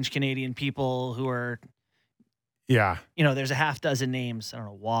 bilingual French-Canadian people who are, there's a half dozen names. I don't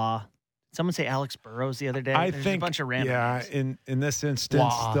know, Wah. Someone say Alex Burrows the other day? I There's think a bunch of random names. in this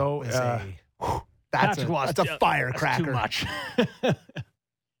instance, though, that's a firecracker. That's too much.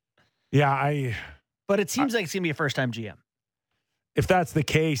 But it seems like it's going to be a first-time GM. If that's the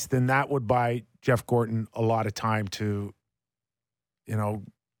case, then that would buy Jeff Gorton a lot of time to,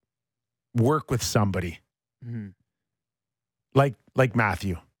 work with somebody like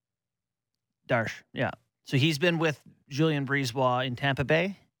Matthew Darche. Yeah. So he's been with Julien Brisebois in Tampa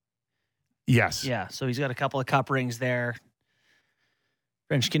Bay. Yes. Yeah. So he's got a couple of cup rings there.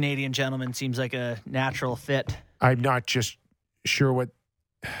 French-Canadian gentleman seems like a natural fit. I'm not just sure what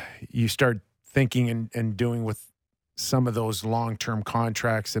you start thinking and doing with some of those long-term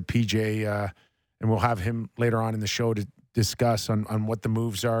contracts that PJ, and we'll have him later on in the show to discuss on what the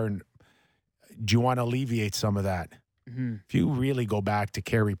moves are. And do you want to alleviate some of that? Mm-hmm. If you really go back to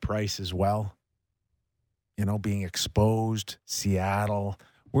Carey Price as well, being exposed, Seattle,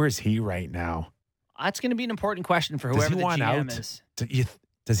 where is he right now? That's going to be an important question for whoever the GM is.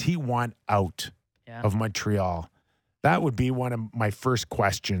 Does he want out of Montreal? That would be one of my first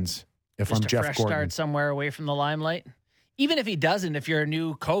questions if I'm Jeff Gordon. Just a fresh start somewhere away from the limelight? Even if he doesn't, if you're a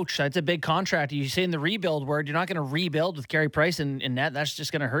new coach, that's a big contract. You say in the rebuild word, you're not going to rebuild with Carey Price in net. That's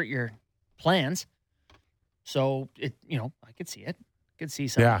just going to hurt your plans. So, I could see it. I could see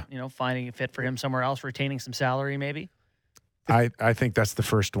someone, finding a fit for him somewhere else, retaining some salary maybe. I think that's the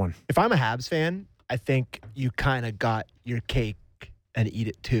first one. If I'm a Habs fan, I think you kind of got your cake and eat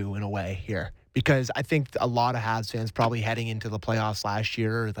it too in a way here. Because I think a lot of Habs fans probably heading into the playoffs last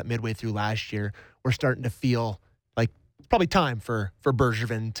year, or that midway through last year, were starting to feel like it's probably time for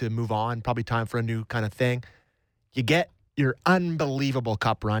Bergevin to move on, probably time for a new kind of thing. You get your unbelievable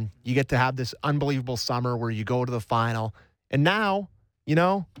cup run. You get to have this unbelievable summer where you go to the final. And now,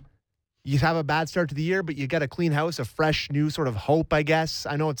 you have a bad start to the year, but you get a clean house, a fresh new sort of hope, I guess.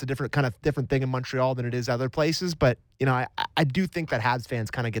 I know it's a different thing in Montreal than it is other places, but I do think that Habs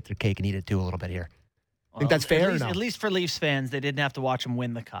fans kind of get their cake and eat it too a little bit here. Think that's fair? At least for Leafs fans, they didn't have to watch them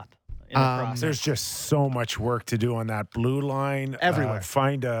win the cup. In the process. There's just so much work to do on that blue line. Everywhere.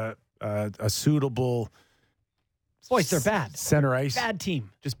 Find a suitable. Boys, they're bad. Center ice. Bad team.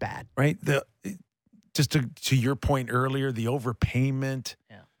 Just bad. Right? Just to your point earlier, the overpayment.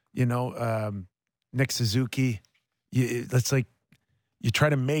 Yeah. Nick Suzuki. It's like you try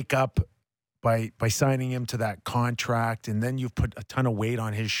to make up by signing him to that contract, and then you've put a ton of weight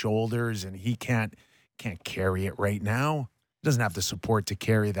on his shoulders, and he can't carry it right now. He doesn't have the support to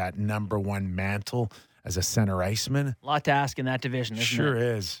carry that number one mantle as a center iceman. A lot to ask in that division, isn't Sure it?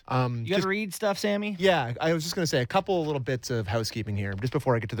 is. You got to read stuff, Sammy? Yeah, I was just going to say a couple of little bits of housekeeping here. Just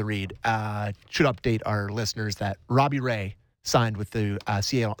before I get to the read, should update our listeners that Robbie Ray signed with the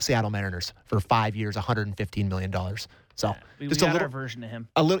Seattle Mariners for 5 years, $115 million. So We just got a little our version of him.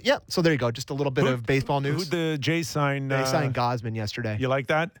 yeah. So there you go. Just a little bit of baseball news. Who'd the Jays sign? They signed Gosman yesterday. You like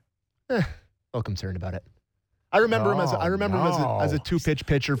that? A little concerned about it. I remember him as a 2-pitch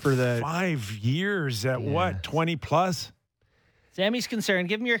pitcher for the 5 years at what, 20 plus? Sammy's concerned.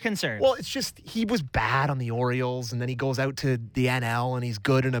 Give him your concern. Well, it's just he was bad on the Orioles, and then he goes out to the NL, and he's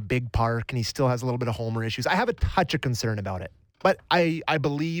good in a big park, and he still has a little bit of homer issues. I have a touch of concern about it, but I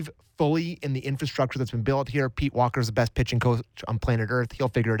believe fully in the infrastructure that's been built here. Pete Walker's the best pitching coach on planet Earth. He'll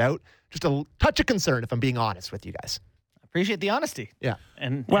figure it out. Just a touch of concern, if I'm being honest with you guys. Appreciate the honesty. Yeah.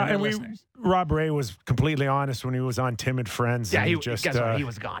 And Well, our listeners. Rob Ray was completely honest when he was on Tim and Friends. Yeah, and he just guess what? He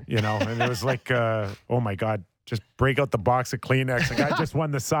was gone. You know, and it was like, oh my God, just break out the box of Kleenex. The guy just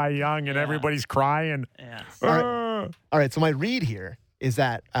won the Cy Young, and everybody's crying. Yeah. All right, so my read here is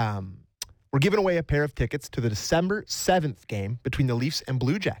that we're giving away a pair of tickets to the December 7th game between the Leafs and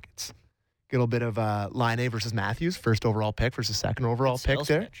Blue Jackets. Get a little bit of Line versus Matthews, first overall pick versus second overall pick sales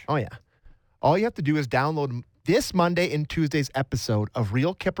there. pitch. Oh, yeah. All you have to do is download this Monday and Tuesday's episode of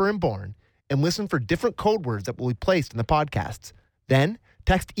Real Kipper and Bourne and listen for different code words that will be placed in the podcasts. Then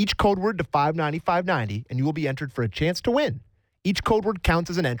text each code word to 590-590 and you will be entered for a chance to win. Each code word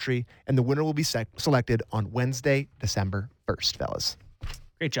counts as an entry and the winner will be selected on Wednesday, December 1st, fellas.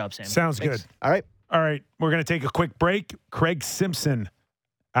 Great job, Sammy. Sounds Thanks. good. All right. All right, we're going to take a quick break. Craig Simpson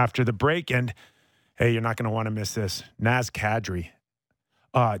after the break. And, hey, you're not going to want to miss this. Naz Kadri,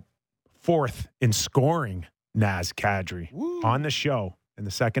 fourth in scoring, Naz Kadri, on the show in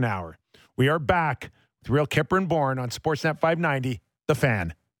the second hour. We are back with Real Kipper and Bourne on Sportsnet 590, The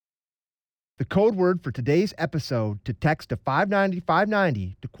Fan. The code word for today's episode to text to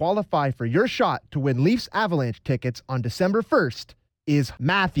 590-590 to qualify for your shot to win Leafs Avalanche tickets on December 1st is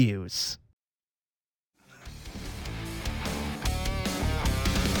Matthews.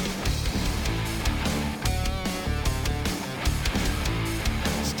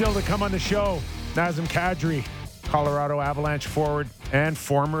 Still to come on the show, Nazem Kadri, Colorado Avalanche forward and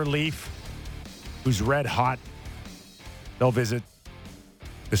former Leaf, who's red hot. They'll visit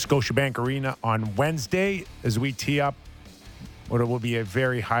the Scotiabank Arena on Wednesday as we tee up what will be a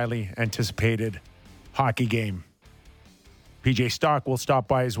very highly anticipated hockey game. PJ Stock will stop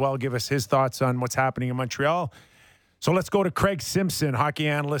by as well, give us his thoughts on what's happening in Montreal. So let's go to Craig Simpson, hockey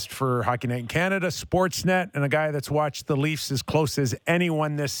analyst for Hockey Night in Canada, Sportsnet, and a guy that's watched the Leafs as close as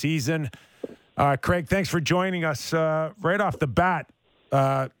anyone this season. Craig, thanks for joining us. Right off the bat,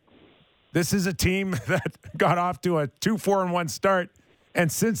 this is a team that got off to a 2-4-1 start,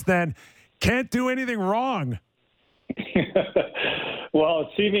 and since then can't do anything wrong. Well,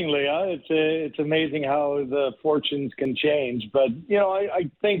 seemingly, it's amazing how the fortunes can change. But, I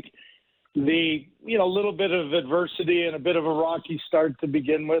think the, little bit of adversity and a bit of a rocky start to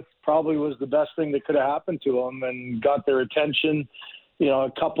begin with probably was the best thing that could have happened to them and got their attention.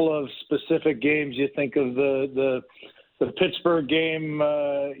 A couple of specific games, you think of the Pittsburgh game,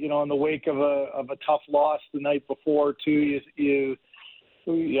 in the wake of a tough loss the night before, too.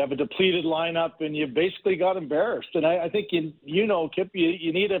 You have a depleted lineup and you basically got embarrassed. And I think, Kip,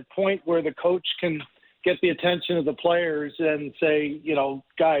 you need a point where the coach can get the attention of the players and say,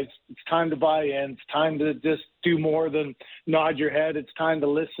 guys, it's time to buy in. It's time to just do more than nod your head. It's time to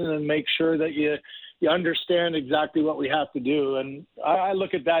listen and make sure that you understand exactly what we have to do. And I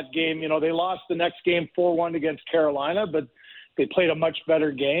look at that game, they lost the next game 4-1 against Carolina, but they played a much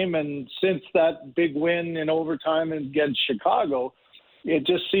better game. And since that big win in overtime against Chicago, it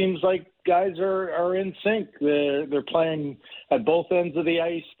just seems like guys are in sync. They're playing at both ends of the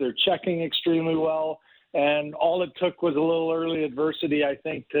ice. They're checking extremely well. And all it took was a little early adversity, I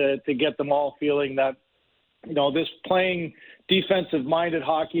think, to get them all feeling that, this playing defensive-minded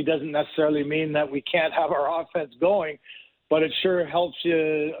hockey doesn't necessarily mean that we can't have our offense going, but it sure helps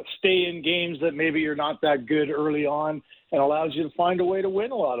you stay in games that maybe you're not that good early on and allows you to find a way to win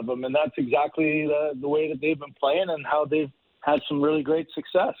a lot of them. And that's exactly the way that they've been playing and how they've had some really great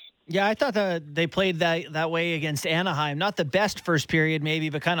success. Yeah, I thought that they played that way against Anaheim. Not the best first period, maybe,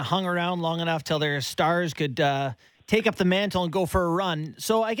 but kind of hung around long enough till their stars could take up the mantle and go for a run.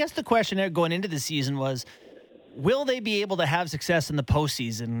 So I guess the question going into the season was, will they be able to have success in the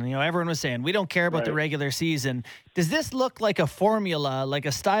postseason? You know, everyone was saying, we don't care about the regular season. Does this look like a formula, like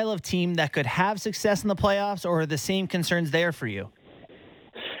a style of team that could have success in the playoffs, or are the same concerns there for you?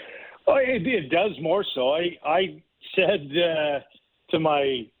 Oh, it does more so. I said to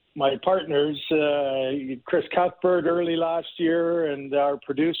my partners, Chris Cuthbert early last year, and our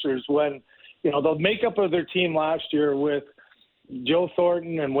producers, when, you know, the makeup of their team last year with Joe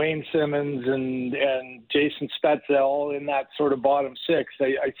Thornton and Wayne Simmons and Jason Spezza all in that sort of bottom six,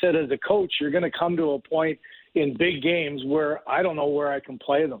 I said, as a coach, you're going to come to a point in big games where I don't know where I can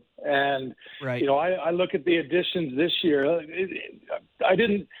play them. And, you know, I look at the additions this year.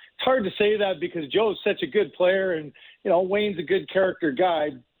 It's hard to say that because Joe's such a good player and, you know, Wayne's a good character guy.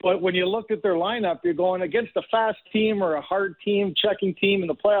 But when you look at their lineup, you're going against a fast team or a hard team, checking team in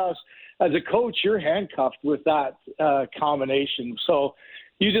the playoffs. As a coach, you're handcuffed with that combination. So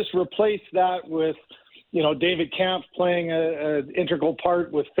you just replace that with, you know, David Kampf playing an integral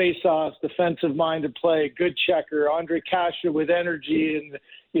part with faceoffs, defensive-minded play, good checker, Andre Kasha with energy and,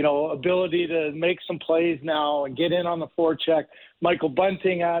 you know, ability to make some plays now and get in on the forecheck. Michael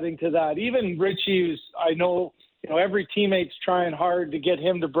Bunting adding to that. Even Richie, who's, I know, you know, every teammate's trying hard to get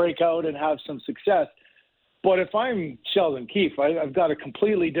him to break out and have some success. But if I'm Sheldon Keefe, I've got a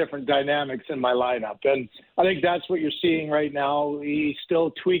completely different dynamics in my lineup. And I think that's what you're seeing right now. He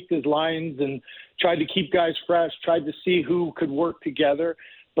still tweaked his lines and tried to keep guys fresh, tried to see who could work together.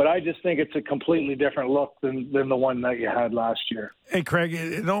 But I just think it's a completely different look than the one that you had last year. Hey, Craig,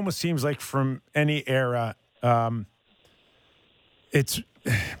 it almost seems like from any era, it's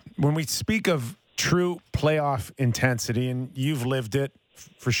when we speak of true playoff intensity, and you've lived it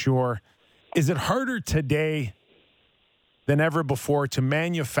for sure, is it harder today than ever before to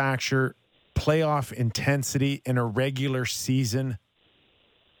manufacture playoff intensity in a regular season?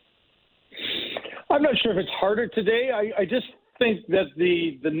 I'm not sure if it's harder today. I just think that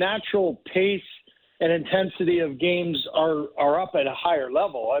the natural pace and intensity of games are up at a higher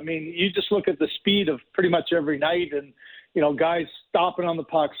level. I mean, you just look at the speed of pretty much every night and, you know, guys stopping on the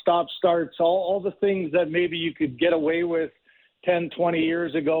puck, stop starts, all the things that maybe you could get away with 10, 20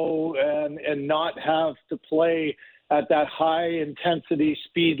 years ago and not have to play at that high intensity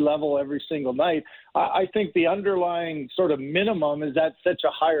speed level every single night. I think the underlying sort of minimum is at such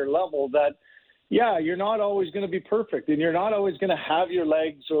a higher level that, yeah, you're not always going to be perfect and you're not always going to have your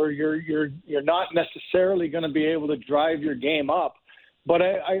legs or you're not necessarily going to be able to drive your game up. But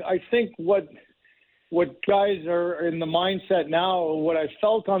I think what guys are in the mindset now, what I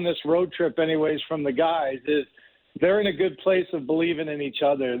felt on this road trip anyways from the guys is, they're in a good place of believing in each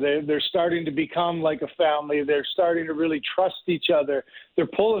other. They're starting to become like a family. They're starting to really trust each other. They're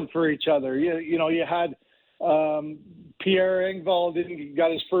pulling for each other. You know, you had Pierre Engvall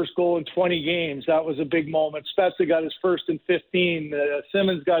got his first goal in 20 games. That was a big moment. Spezza got his first in 15.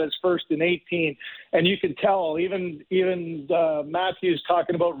 Simmons got his first in 18. And you can tell, even Matthews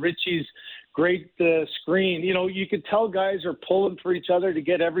talking about Richie's great screen. You know, you could tell guys are pulling for each other to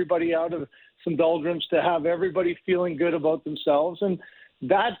get everybody out of some doldrums, to have everybody feeling good about themselves. And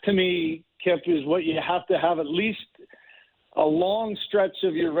that, to me, Kip, is what you have to have at least a long stretch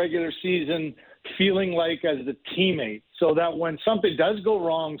of your regular season feeling like as a teammate, so that when something does go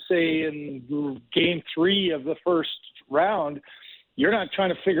wrong, say in game 3 of the first round, you're not trying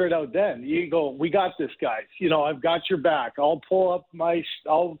to figure it out then. You go, we got this, guys. You know, I've got your back. I'll pull up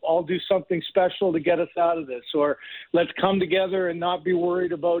I'll do something special to get us out of this. Or let's come together and not be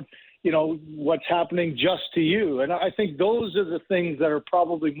worried about, you know, what's happening just to you. And I think those are the things that are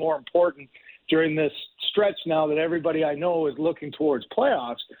probably more important during this stretch now that everybody I know is looking towards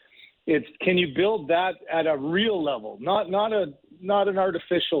playoffs. It's, can you build that at a real level, not an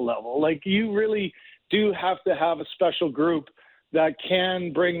artificial level? Like, you really do have to have a special group that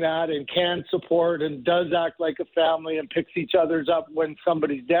can bring that and can support and does act like a family and picks each other's up when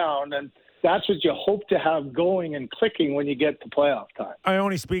somebody's down. And that's what you hope to have going and clicking when you get to playoff time. I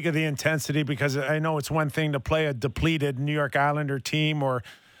only speak of the intensity because I know it's one thing to play a depleted New York Islander team or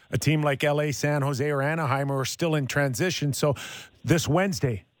a team like LA, San Jose, or Anaheim who are still in transition. So this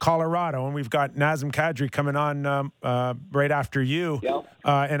Wednesday, Colorado, and we've got Nazem Kadri coming on right after you. Yep.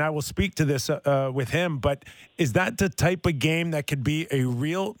 And I will speak to this with him. But is that the type of game that could be a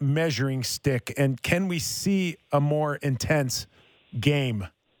real measuring stick? And can we see a more intense game?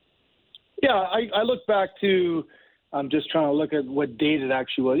 Yeah, I look back to, I'm just trying to look at what date it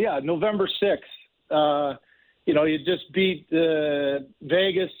actually was. Yeah, November 6th. You know, you just beat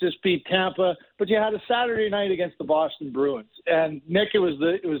Vegas, just beat Tampa, but you had a Saturday night against the Boston Bruins. And Nick, it was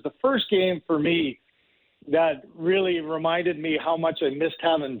the first game for me that really reminded me how much I missed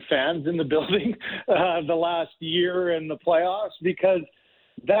having fans in the building the last year in the playoffs, because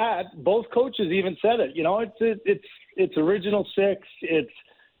that both coaches even said it. You know, it's original six. It's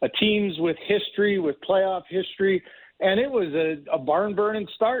a teams with history, with playoff history, and it was a barn-burning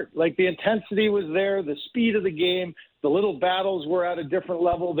start. Like, the intensity was there, the speed of the game, the little battles were at a different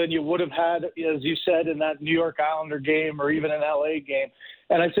level than you would have had, as you said, in that New York Islander game or even an LA game.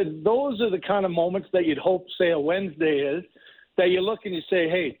 And I said, those are the kind of moments that you'd hope, say, a Wednesday is, that you look and you say,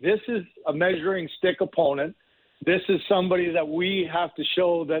 hey, this is a measuring stick opponent. This is somebody that we have to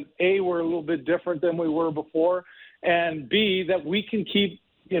show that, A, we're a little bit different than we were before, and B, that we can keep,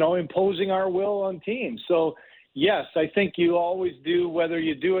 imposing our will on teams. So, yes, I think you always do, whether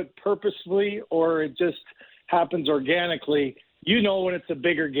you do it purposefully or it just happens organically. You know when it's a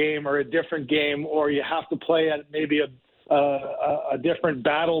bigger game or a different game, or you have to play at maybe a different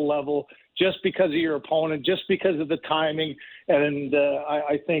battle level just because of your opponent, just because of the timing. And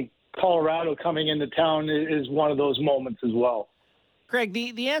I think Colorado coming into town is one of those moments as well. Greg,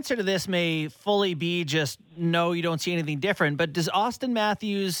 the answer to this may fully be just no, you don't see anything different. But does Auston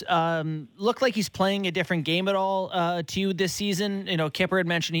Matthews look like he's playing a different game at all to you this season? Kipper had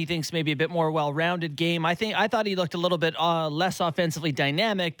mentioned he thinks maybe a bit more well-rounded game. I thought he looked a little bit less offensively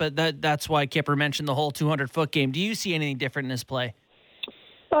dynamic, but that's why Kipper mentioned the whole 200-foot game. Do you see anything different in his play?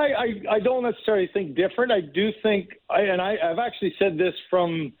 I don't necessarily think different. I do think, I've actually said this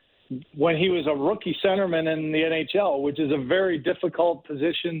from when he was a rookie centerman in the NHL, which is a very difficult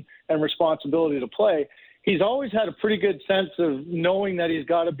position and responsibility to play. He's always had a pretty good sense of knowing that he's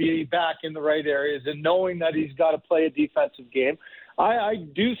got to be back in the right areas and knowing that he's got to play a defensive game. I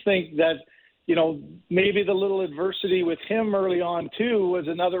do think that, maybe the little adversity with him early on too was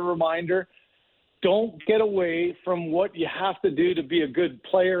another reminder. Don't get away from what you have to do to be a good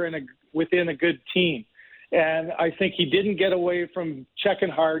player within a good team. And I think he didn't get away from checking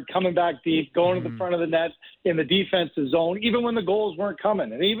hard, coming back deep, going to the front of the net in the defensive zone, even when the goals weren't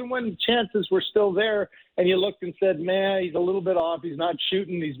coming. And even when chances were still there and you looked and said, man, he's a little bit off, he's not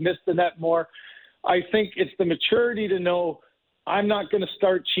shooting, he's missed the net more. I think it's the maturity to know I'm not going to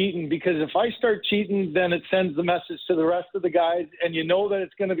start cheating, because if I start cheating, then it sends the message to the rest of the guys, and you know that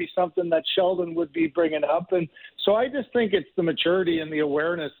it's going to be something that Sheldon would be bringing up. And so I just think it's the maturity and the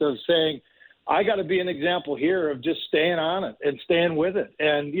awareness of saying, I got to be an example here of just staying on it and staying with it.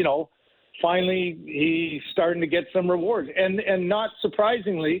 And, finally he's starting to get some rewards. And not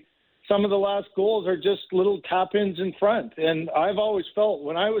surprisingly, some of the last goals are just little tap-ins in front. And I've always felt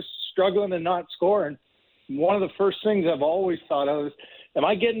when I was struggling and not scoring, one of the first things I've always thought of is, am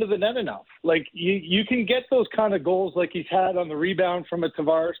I getting to the net enough? Like, you can get those kind of goals like he's had on the rebound from a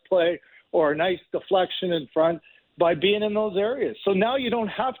Tavares play or a nice deflection in front by being in those areas. So now you don't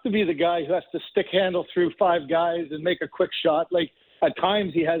have to be the guy who has to stick handle through five guys and make a quick shot like at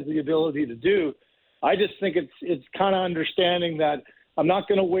times he has the ability to do. I just think it's kind of understanding that I'm not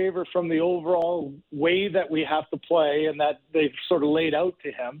going to waver from the overall way that we have to play and that they've sort of laid out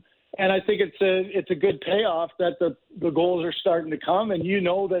to him. And I think it's a good payoff that the goals are starting to come, and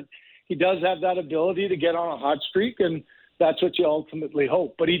that he does have that ability to get on a hot streak, and that's what you ultimately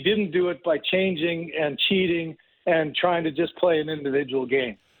hope. But he didn't do it by changing and cheating and trying to just play an individual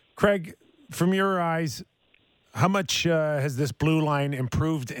game. Craig, from your eyes, how much has this blue line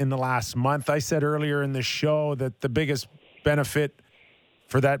improved in the last month? I said earlier in the show that the biggest benefit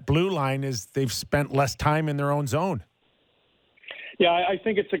for that blue line is they've spent less time in their own zone. Yeah, I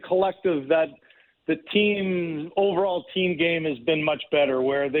think it's a collective that the overall team game has been much better,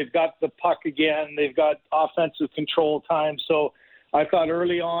 where they've got the puck again, they've got offensive control time. So I thought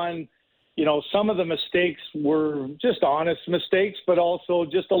early on, some of the mistakes were just honest mistakes, but also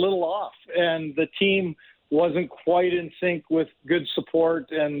just a little off. And the team wasn't quite in sync with good support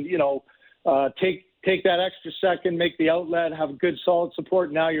and, take that extra second, make the outlet, have good solid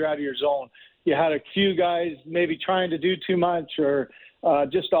support. Now you're out of your zone. You had a few guys maybe trying to do too much or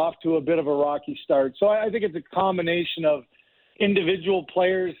just off to a bit of a rocky start. So I think it's a combination of individual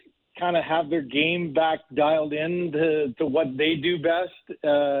players kind of have their game back dialed in to what they do best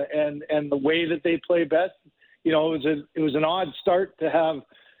and the way that they play best. It was an odd start to have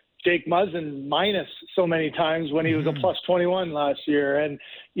Jake Muzzin minus so many times when he was a plus 21 last year. And,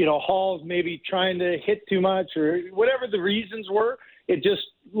 Hall maybe trying to hit too much or whatever the reasons were. It just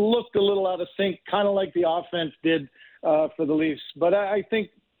looked a little out of sync, kind of like the offense did for the Leafs. But I think,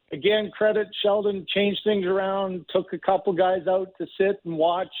 again, credit Sheldon, changed things around, took a couple guys out to sit and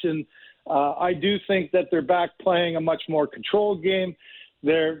watch. And I do think that they're back playing a much more controlled game.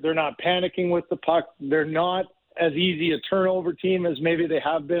 They're not panicking with the puck. They're not as easy a turnover team as maybe they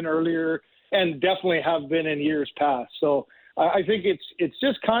have been earlier and definitely have been in years past. So I think it's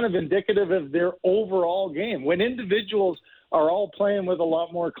just kind of indicative of their overall game. When individuals are all playing with a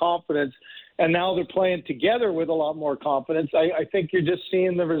lot more confidence, and now they're playing together with a lot more confidence, I think you're just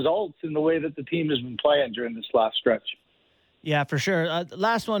seeing the results in the way that the team has been playing during this last stretch. Yeah, for sure.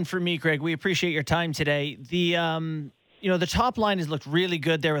 Last one for me, Craig. We appreciate your time today. The top line has looked really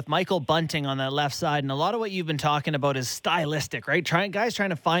good there with Michael Bunting on that left side, and a lot of what you've been talking about is stylistic, right? Guys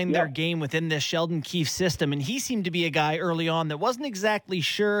trying to find their game within this Sheldon Keefe system, and he seemed to be a guy early on that wasn't exactly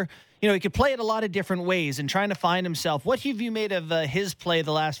sure. He could play it a lot of different ways and trying to find himself. What have you made of his play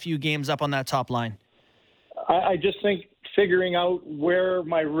the last few games up on that top line? I just think figuring out where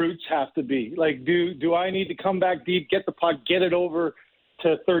my roots have to be. Like, do I need to come back deep, get the puck, get it over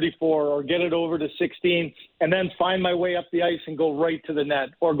to 34 or get it over to 16, and then find my way up the ice and go right to the net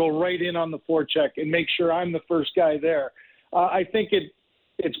or go right in on the forecheck and make sure I'm the first guy there. I think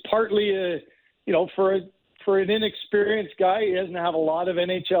it's partly for an inexperienced guy. He doesn't have a lot of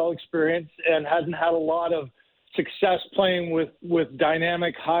NHL experience and hasn't had a lot of success playing with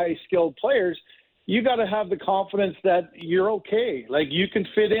dynamic, high-skilled players. You got to have the confidence that you're okay. Like, you can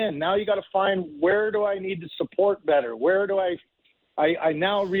fit in. Now you got to find, where do I need to support better? Where do I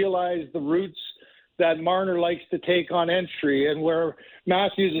now realize the routes that Marner likes to take on entry, and where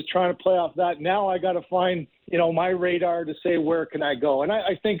Matthews is trying to play off that. Now I got to find, my radar to say, where can I go? And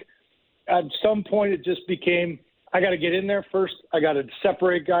I think at some point it just became, I got to get in there first. I got to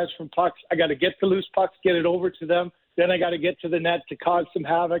separate guys from pucks. I got to get the loose pucks, get it over to them. Then I got to get to the net to cause some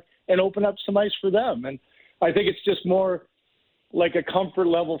havoc and open up some ice for them. And I think it's just more like a comfort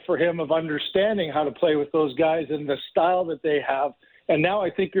level for him of understanding how to play with those guys and the style that they have. And now I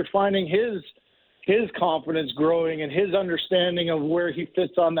think you're finding his confidence growing and his understanding of where he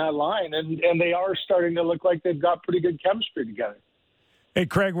fits on that line. And they are starting to look like they've got pretty good chemistry together. Hey,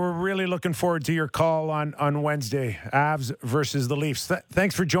 Craig, we're really looking forward to your call on Wednesday, Avs versus the Leafs.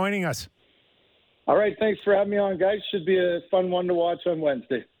 Thanks for joining us. All right, thanks for having me on, guys. Should be a fun one to watch on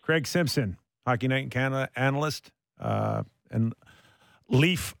Wednesday. Craig Simpson, Hockey Night in Canada analyst and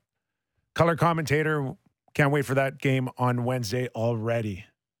Leaf color commentator. Can't wait for that game on Wednesday already.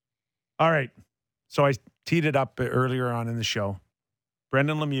 All right, so I teed it up earlier on in the show.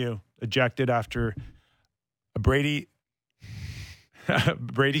 Brendan Lemieux ejected after a Brady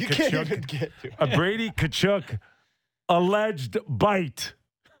Tkachuk alleged bite.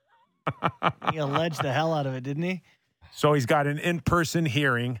 He alleged the hell out of it, didn't he? So he's got an in-person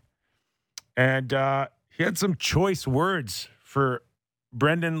hearing, and he had some choice words for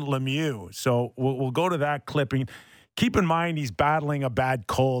Brendan Lemieux. So we'll go to that clipping. Keep in mind he's battling a bad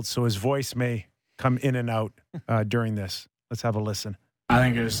cold, so his voice may come in and out during this. Let's have a listen. I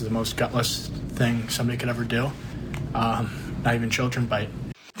think it is the most gutless thing somebody could ever do. Not even children bite.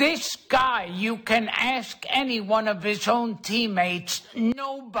 This guy, you can ask any one of his own teammates,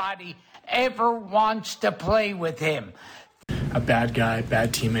 nobody ever wants to play with him. A bad guy,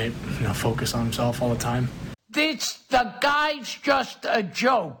 bad teammate, focus on himself all the time. The guy's just a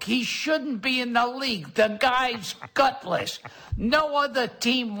joke. He shouldn't be in the league. The guy's gutless. No other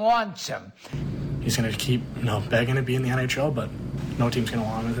team wants him. He's going to keep, begging to be in the NHL, but no team's going to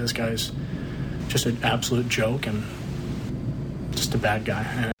want him. This guy's just an absolute joke and just a bad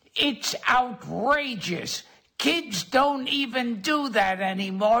guy. It's outrageous. Kids don't even do that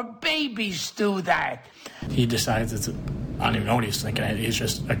anymore. Babies do that. He decides I don't even know what he's thinking. He's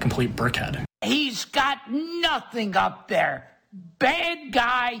just a complete brickhead. He's got nothing up there. Bad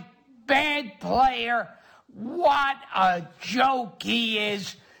guy, bad player. What a joke he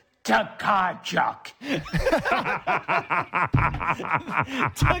is to Tkachuk.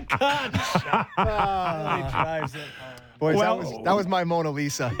 Tkachuk. Really drives it home. Boys, that was my Mona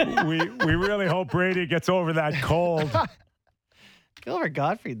Lisa. We really hope Brady gets over that cold. Gilbert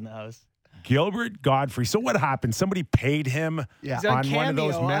Gottfried in the house. Gilbert Godfrey. So what happened? Somebody paid him He's on Cameo. one of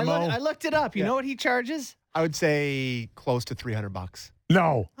those memos? I looked it up. You know what he charges? I would say close to $300.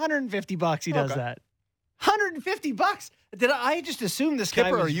 No. $150 he does that. $150? Did I just assume this guy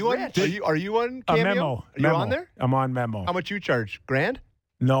Kipper, was are you rich? are you on A Cameo? memo. Are you on there? I'm on memo. How much you charge? $1,000?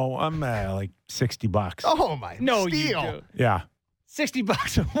 No, I'm like $60. Oh my! No, steal. you do. Yeah.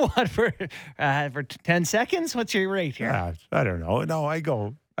 $60 what for 10 seconds? What's your rate here? Yeah, I don't know. No, I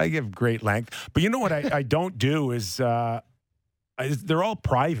give great length. But you know what I don't do is they're all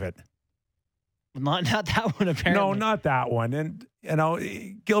private. Not that one, apparently. No, not that one. And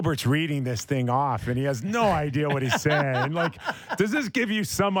Gilbert's reading this thing off, and he has no idea what he's saying. Like, does this give you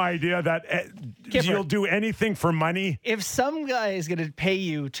some idea that you'll do anything for money? If some guy is going to pay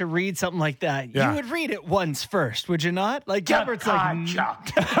you to read something like that, you would read it once first, would you not? Like, Gilbert's like,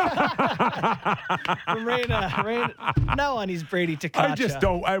 now on he's Brady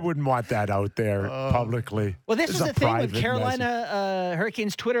Takacha. I wouldn't want that out there publicly. Well, this was the thing with Carolina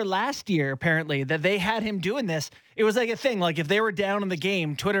Hurricanes Twitter last year, apparently, that they had him doing this. It was like a thing. Like, if they were down in the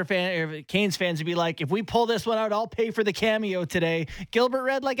game, Canes fans would be like, if we pull this one out, I'll pay for the cameo today. Gilbert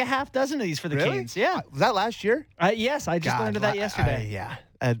read like a half dozen of these for the Canes. Yeah. Was that last year? Yes, I just learned of that yesterday.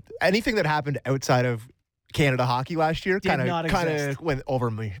 Anything that happened outside of Canada hockey last year kind of went over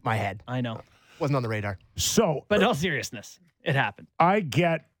my head. I know. Wasn't on the radar. So, but in all seriousness, it happened. I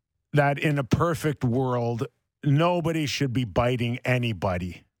get that in a perfect world, nobody should be biting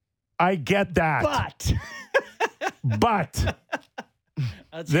anybody. I get that. But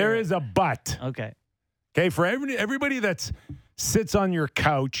there is a but. Okay. Okay, for everybody that sits on your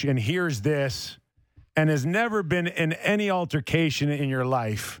couch and hears this and has never been in any altercation in your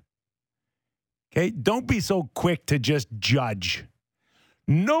life, okay, don't be so quick to just judge.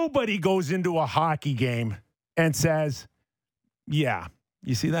 Nobody goes into a hockey game and says, yeah,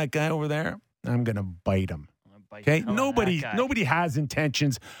 you see that guy over there? I'm going to bite him. Okay, nobody has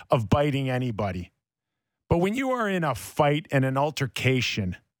intentions of biting anybody. But when you are in a fight and an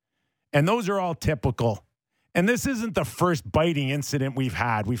altercation, and those are all typical, and this isn't the first biting incident we've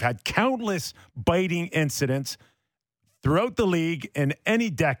had. We've had countless biting incidents throughout the league in any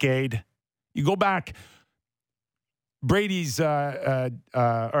decade. You go back, Brendan's dad,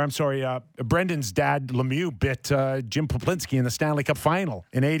 Lemieux, bit Jim Poplinski in the Stanley Cup final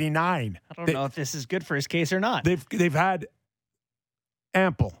in '89. I don't know if this is good for his case or not. They've had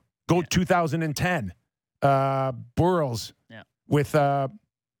ample. 2010. Burroughs with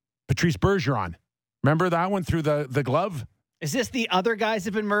Patrice Bergeron. Remember that one through the glove? Is this the other guys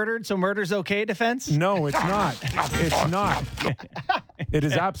have been murdered, so murder's okay defense? No, it's not. It's not. It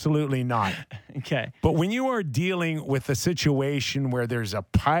is absolutely not. Okay. But when you are dealing with a situation where there's a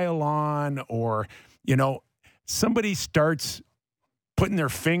pile-on or, somebody starts putting their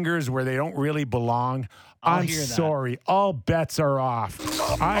fingers where they don't really belong, I'm sorry. All bets are off.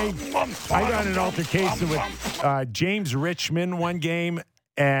 I got in an altercation with James Richmond one game,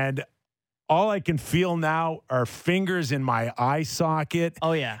 and all I can feel now are fingers in my eye socket.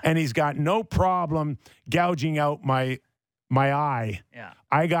 Oh, yeah. And he's got no problem gouging out my eye. Yeah.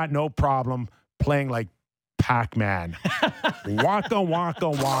 I got no problem playing like Pac-Man. Waka, waka,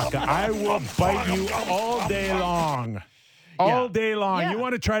 waka. I will bite you all day long. All day long. Yeah. You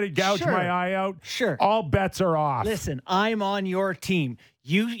want to try to gouge my eye out? Sure. All bets are off. Listen, I'm on your team.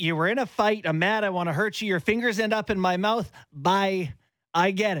 You were in a fight. I'm mad. I want to hurt you. Your fingers end up in my mouth. Bye.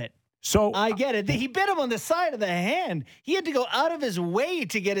 I get it. So I get it. He bit him on the side of the hand. He had to go out of his way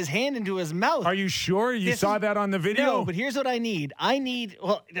to get his hand into his mouth. Are you sure you saw that on the video? No, but here's what I need. I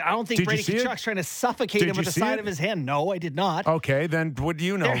don't think Brady Tkachuk's trying to suffocate him with the side of his hand. No, I did not. Okay, then what do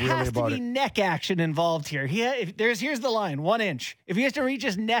you know really about it? There has to be neck action involved here. Here's the line, 1 inch. If he has to reach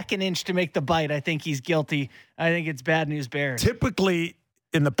his neck an inch to make the bite, I think he's guilty. I think it's bad news bears. Typically,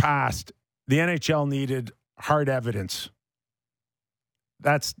 in the past, the NHL needed hard evidence.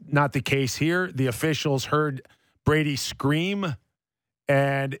 That's not the case here. The officials heard Brady scream.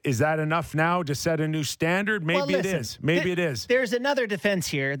 And is that enough now to set a new standard? Maybe it is. Maybe it is. There's another defense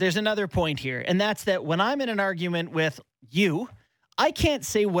here. There's another point here. And that's that when I'm in an argument with you, I can't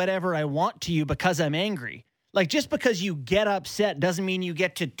say whatever I want to you because I'm angry. Like, just because you get upset doesn't mean you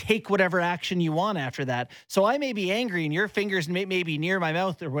get to take whatever action you want after that. So I may be angry and your fingers may be near my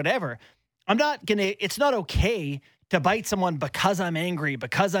mouth or whatever. It's not okay to bite someone because I'm angry,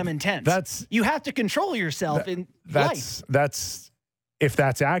 because I'm intense. You have to control yourself in life. That's if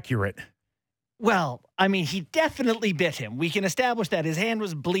that's accurate. Well, I mean, he definitely bit him. We can establish that. His hand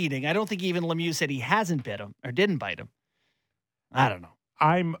was bleeding. I don't think even Lemieux said he hasn't bit him or didn't bite him. I don't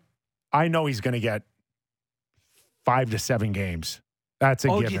know. I know he's going to get 5 to 7 games. That's a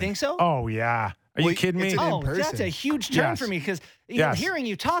given. Do you think so? Oh, yeah. Are you kidding me? Oh, that's a huge turn for me because hearing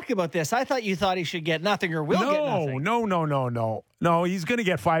you talk about this, I thought you thought he should get nothing or get nothing. No, he's going to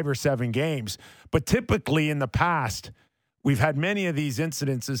get 5 or 7 games. But typically in the past, we've had many of these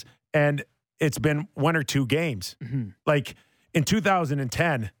incidences, and it's been 1 or 2 games. Mm-hmm. Like in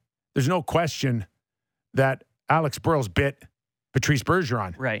 2010, there's no question that Alex Burrows bit Patrice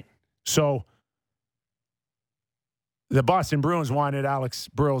Bergeron. Right. So the Boston Bruins wanted Alex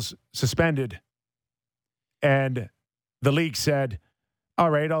Burrows suspended. And the league said, all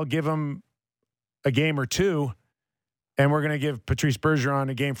right, I'll give him a game or 2. and we're going to give Patrice Bergeron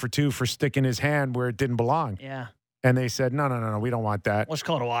a game for 2 for sticking his hand where it didn't belong. Yeah. And they said, no, we don't want that. Let's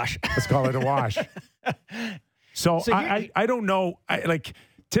call it a wash. Let's call it a wash. So I don't know.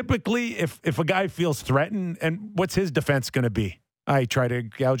 Typically, if a guy feels threatened, and what's his defense going to be? I try to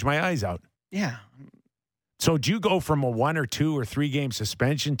gouge my eyes out. Yeah. So do you go from a 1 or 2 or 3 game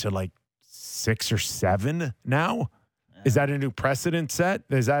suspension to like 6 or 7 now? Is that a new precedent set?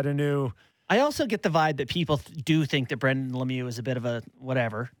 Is that a new... I also get the vibe that people do think that Brendan Lemieux is a bit of a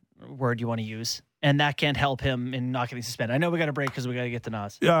whatever word you want to use, and that can't help him in not getting suspended. I know we got to break because we got to get to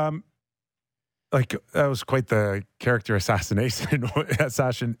Nas. Like, that was quite the character assassination,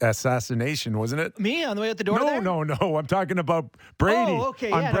 wasn't it? Me on the way out the door? No. I'm talking about Brady. Oh,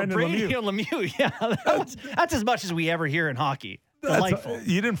 okay. On Yeah, Brendan Brady Lemieux. on Lemieux. Yeah, that's as much as we ever hear in hockey. Delightful.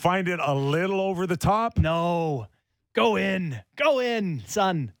 You didn't find it a little over the top? No. Go in,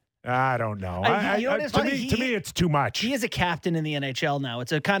 son. I don't know. To me, it's too much. He is a captain in the NHL now.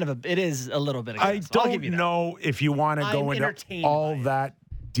 It's it is a little bit. I don't know if you want to go into all that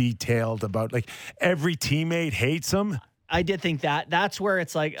detailed about, like, every teammate hates him. I did think that's where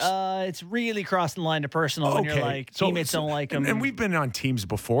it's like, it's really crossing the line to personal when you're like, teammates don't like him. And we've been on teams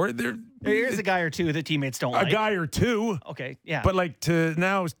before. Here's a guy or two that teammates don't like. A guy or two. Okay, yeah. But like to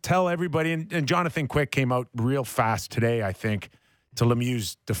now tell everybody, and Jonathan Quick came out real fast today, I think, to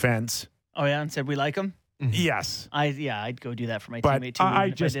Lemieux's defense. Oh yeah, and said we like him. Yes. I'd go do that for my teammate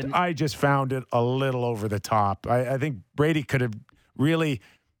too. I just found it a little over the top. I think Brady could have really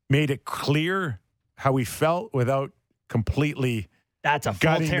made it clear how he felt without completely That's a full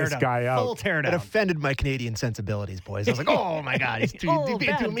gutting tear this down. guy out. Full tear down. It offended my Canadian sensibilities, boys. I was like, oh my God, he's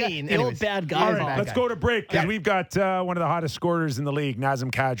being too mean. The old bad guy. All right, let's go to break because we've got one of the hottest scorers in the league,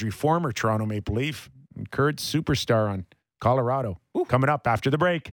 Nazem Kadri, former Toronto Maple Leaf, and current superstar on Colorado. Coming up after the break.